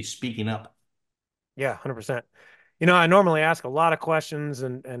actually speaking up. Yeah, 100%. I normally ask a lot of questions,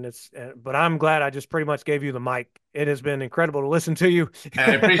 but I'm glad I just pretty much gave you the mic. It has been incredible to listen to you.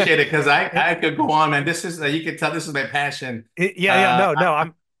 I appreciate it, because I could go on, man. This is you can tell this is my passion.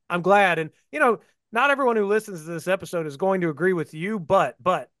 I'm glad. And not everyone who listens to this episode is going to agree with you, but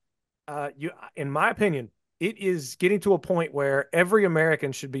in my opinion, it is getting to a point where every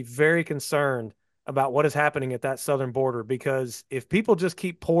American should be very concerned about what is happening at that southern border, because if people just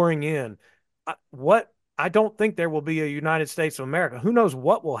keep pouring in, I don't think there will be a United States of America. Who knows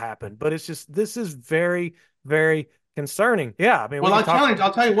what will happen? But this is very, very concerning. Yeah, I mean, well,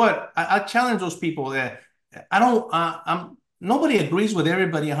 I'll tell you what, I challenge those people that I don't, nobody agrees with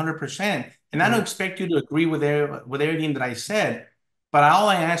everybody 100%. And I don't expect you to agree with everything that I said, but all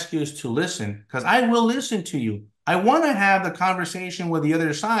I ask you is to listen, because I will listen to you. I want to have the conversation with the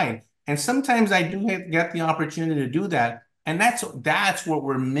other side. And sometimes I do get the opportunity to do that. And that's what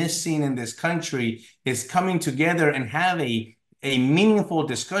we're missing in this country, is coming together and have a meaningful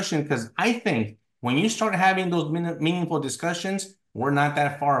discussion. Because I think when you start having those meaningful discussions, we're not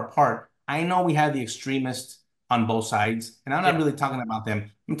that far apart. I know we have the extremists on both sides, and I'm not really talking about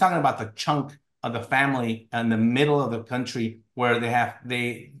them. I'm talking about the chunk of the family in the middle of the country, where they have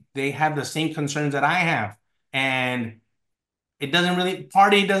the same concerns that I have. And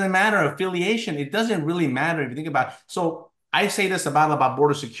party doesn't matter, affiliation, it doesn't really matter if you think about it. So I say this about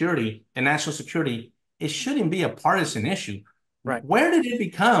border security and national security. It shouldn't be a partisan issue. Right. Where did it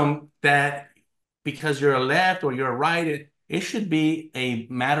become that because you're a left or you're a right, it should be a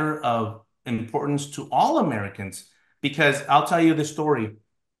matter of importance to all Americans? Because I'll tell you the story.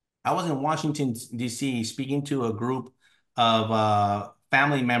 I was in Washington, D.C., speaking to a group of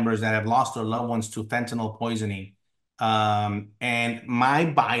family members that have lost their loved ones to fentanyl poisoning. And my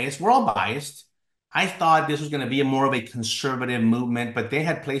bias, we're all biased. I thought this was going to be more of a conservative movement, but they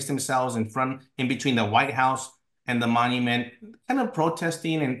had placed themselves in between the White House and the monument, kind of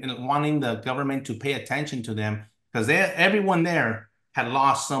protesting and wanting the government to pay attention to them, because everyone there had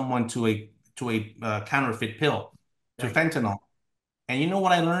lost someone to a counterfeit pill, to fentanyl. And you know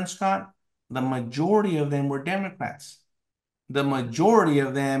what I learned, Scott? The majority of them were Democrats. The majority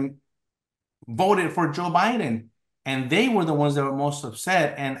of them voted for Joe Biden, and they were the ones that were most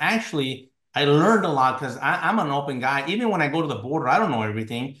upset. And actually, I learned a lot, because I'm an open guy. Even when I go to the border, I don't know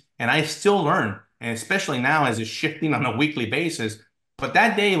everything, and I still learn. And especially now, as it's shifting on a weekly basis. But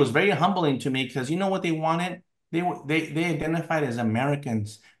that day, it was very humbling to me, because you know what they wanted? They identified as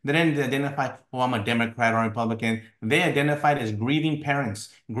Americans. They didn't identify, oh, I'm a Democrat or a Republican. They identified as grieving parents,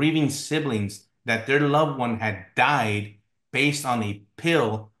 grieving siblings, that their loved one had died based on a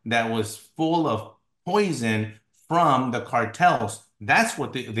pill that was full of poison from the cartels. That's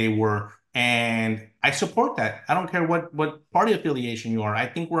what they were And I support that. I don't care what party affiliation you are. I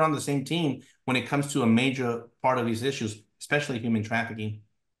think we're on the same team when it comes to a major part of these issues, especially human trafficking.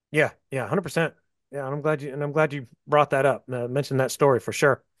 Yeah, yeah, 100%. Yeah, and I'm glad you brought that up. Mentioned that story for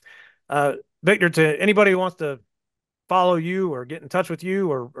sure. Uh, Victor, to anybody who wants to follow you or get in touch with you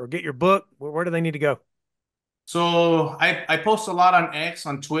or get your book, where do they need to go? So I post a lot on X,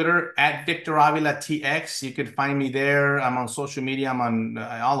 on Twitter, at Victor Avila TX. You could find me there. I'm on social media. I'm on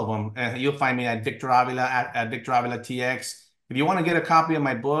all of them. You'll find me at Victor Avila, at Victor Avila TX. If you want to get a copy of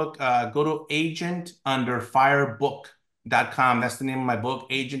my book, go to agentunderfirebook.com. That's the name of my book,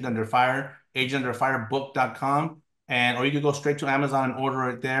 Agent Under Fire, agentunderfirebook.com. And or you could go straight to Amazon and order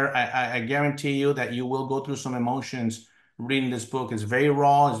it there. I guarantee you that you will go through some emotions reading this book. It's very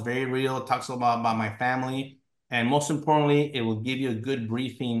raw, it's very real. It talks about my family. And most importantly, it will give you a good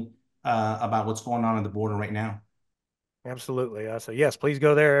briefing about what's going on at the border right now. Absolutely. So yes, please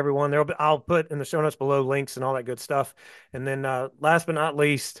go there, everyone. I'll put in the show notes below links and all that good stuff. And then last but not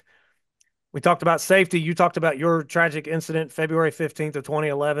least, we talked about safety. You talked about your tragic incident, February 15th of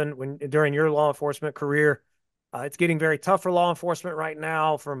 2011, when during your law enforcement career. It's getting very tough for law enforcement right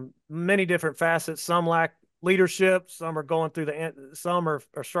now from many different facets. Some lack leadership. Some are going through some are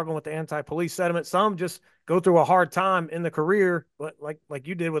struggling with the anti-police sentiment. Some just go through a hard time in the career, but like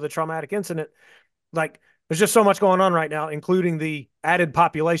you did with a traumatic incident. Like there's just so much going on right now, including the added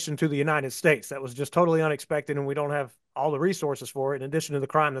population to the United States. That was just totally unexpected, and we don't have all the resources for it in addition to the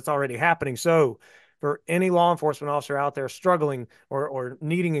crime that's already happening. So for any law enforcement officer out there struggling or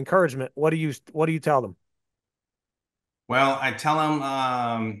needing encouragement, what do you tell them? Well, I tell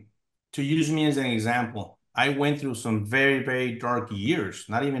them to use me as an example. I went through some very, very dark years,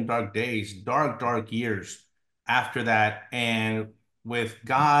 not even dark days, dark, dark years after that. And with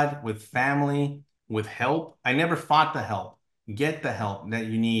God, with family, with help, I never fought the help. Get the help that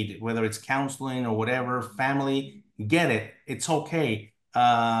you need, whether it's counseling or whatever, family, get it. It's okay.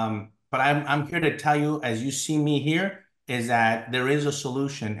 But I'm here to tell you, as you see me here, is that there is a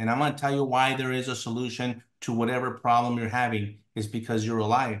solution. And I'm going to tell you why there is a solution to whatever problem you're having is because you're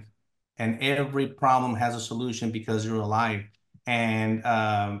alive. And every problem has a solution because you're alive. And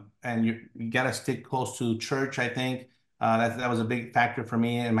you got to stick close to church, I think. That was a big factor for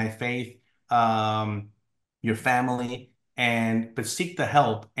me and my faith, your family, but seek the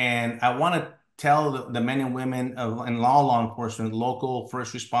help. And I want to tell the men and women in law enforcement, local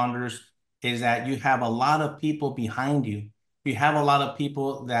first responders, is that you have a lot of people behind you. You have a lot of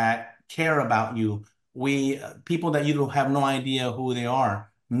people that care about you. People that you don't have no idea who they are.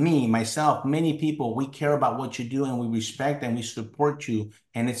 Me, myself, many people, we care about what you do and we respect and we support you.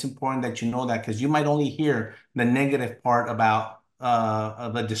 And it's important that you know that because you might only hear the negative part about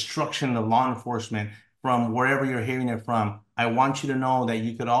the destruction of law enforcement from wherever you're hearing it from. I want you to know that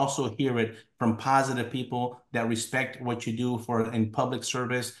you could also hear it from positive people that respect what you do for in public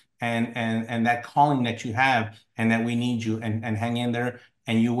service and that calling that you have and that we need you and hang in there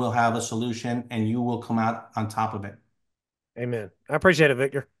and you will have a solution and you will come out on top of it. Amen. I appreciate it,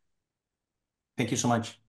 Victor. Thank you so much.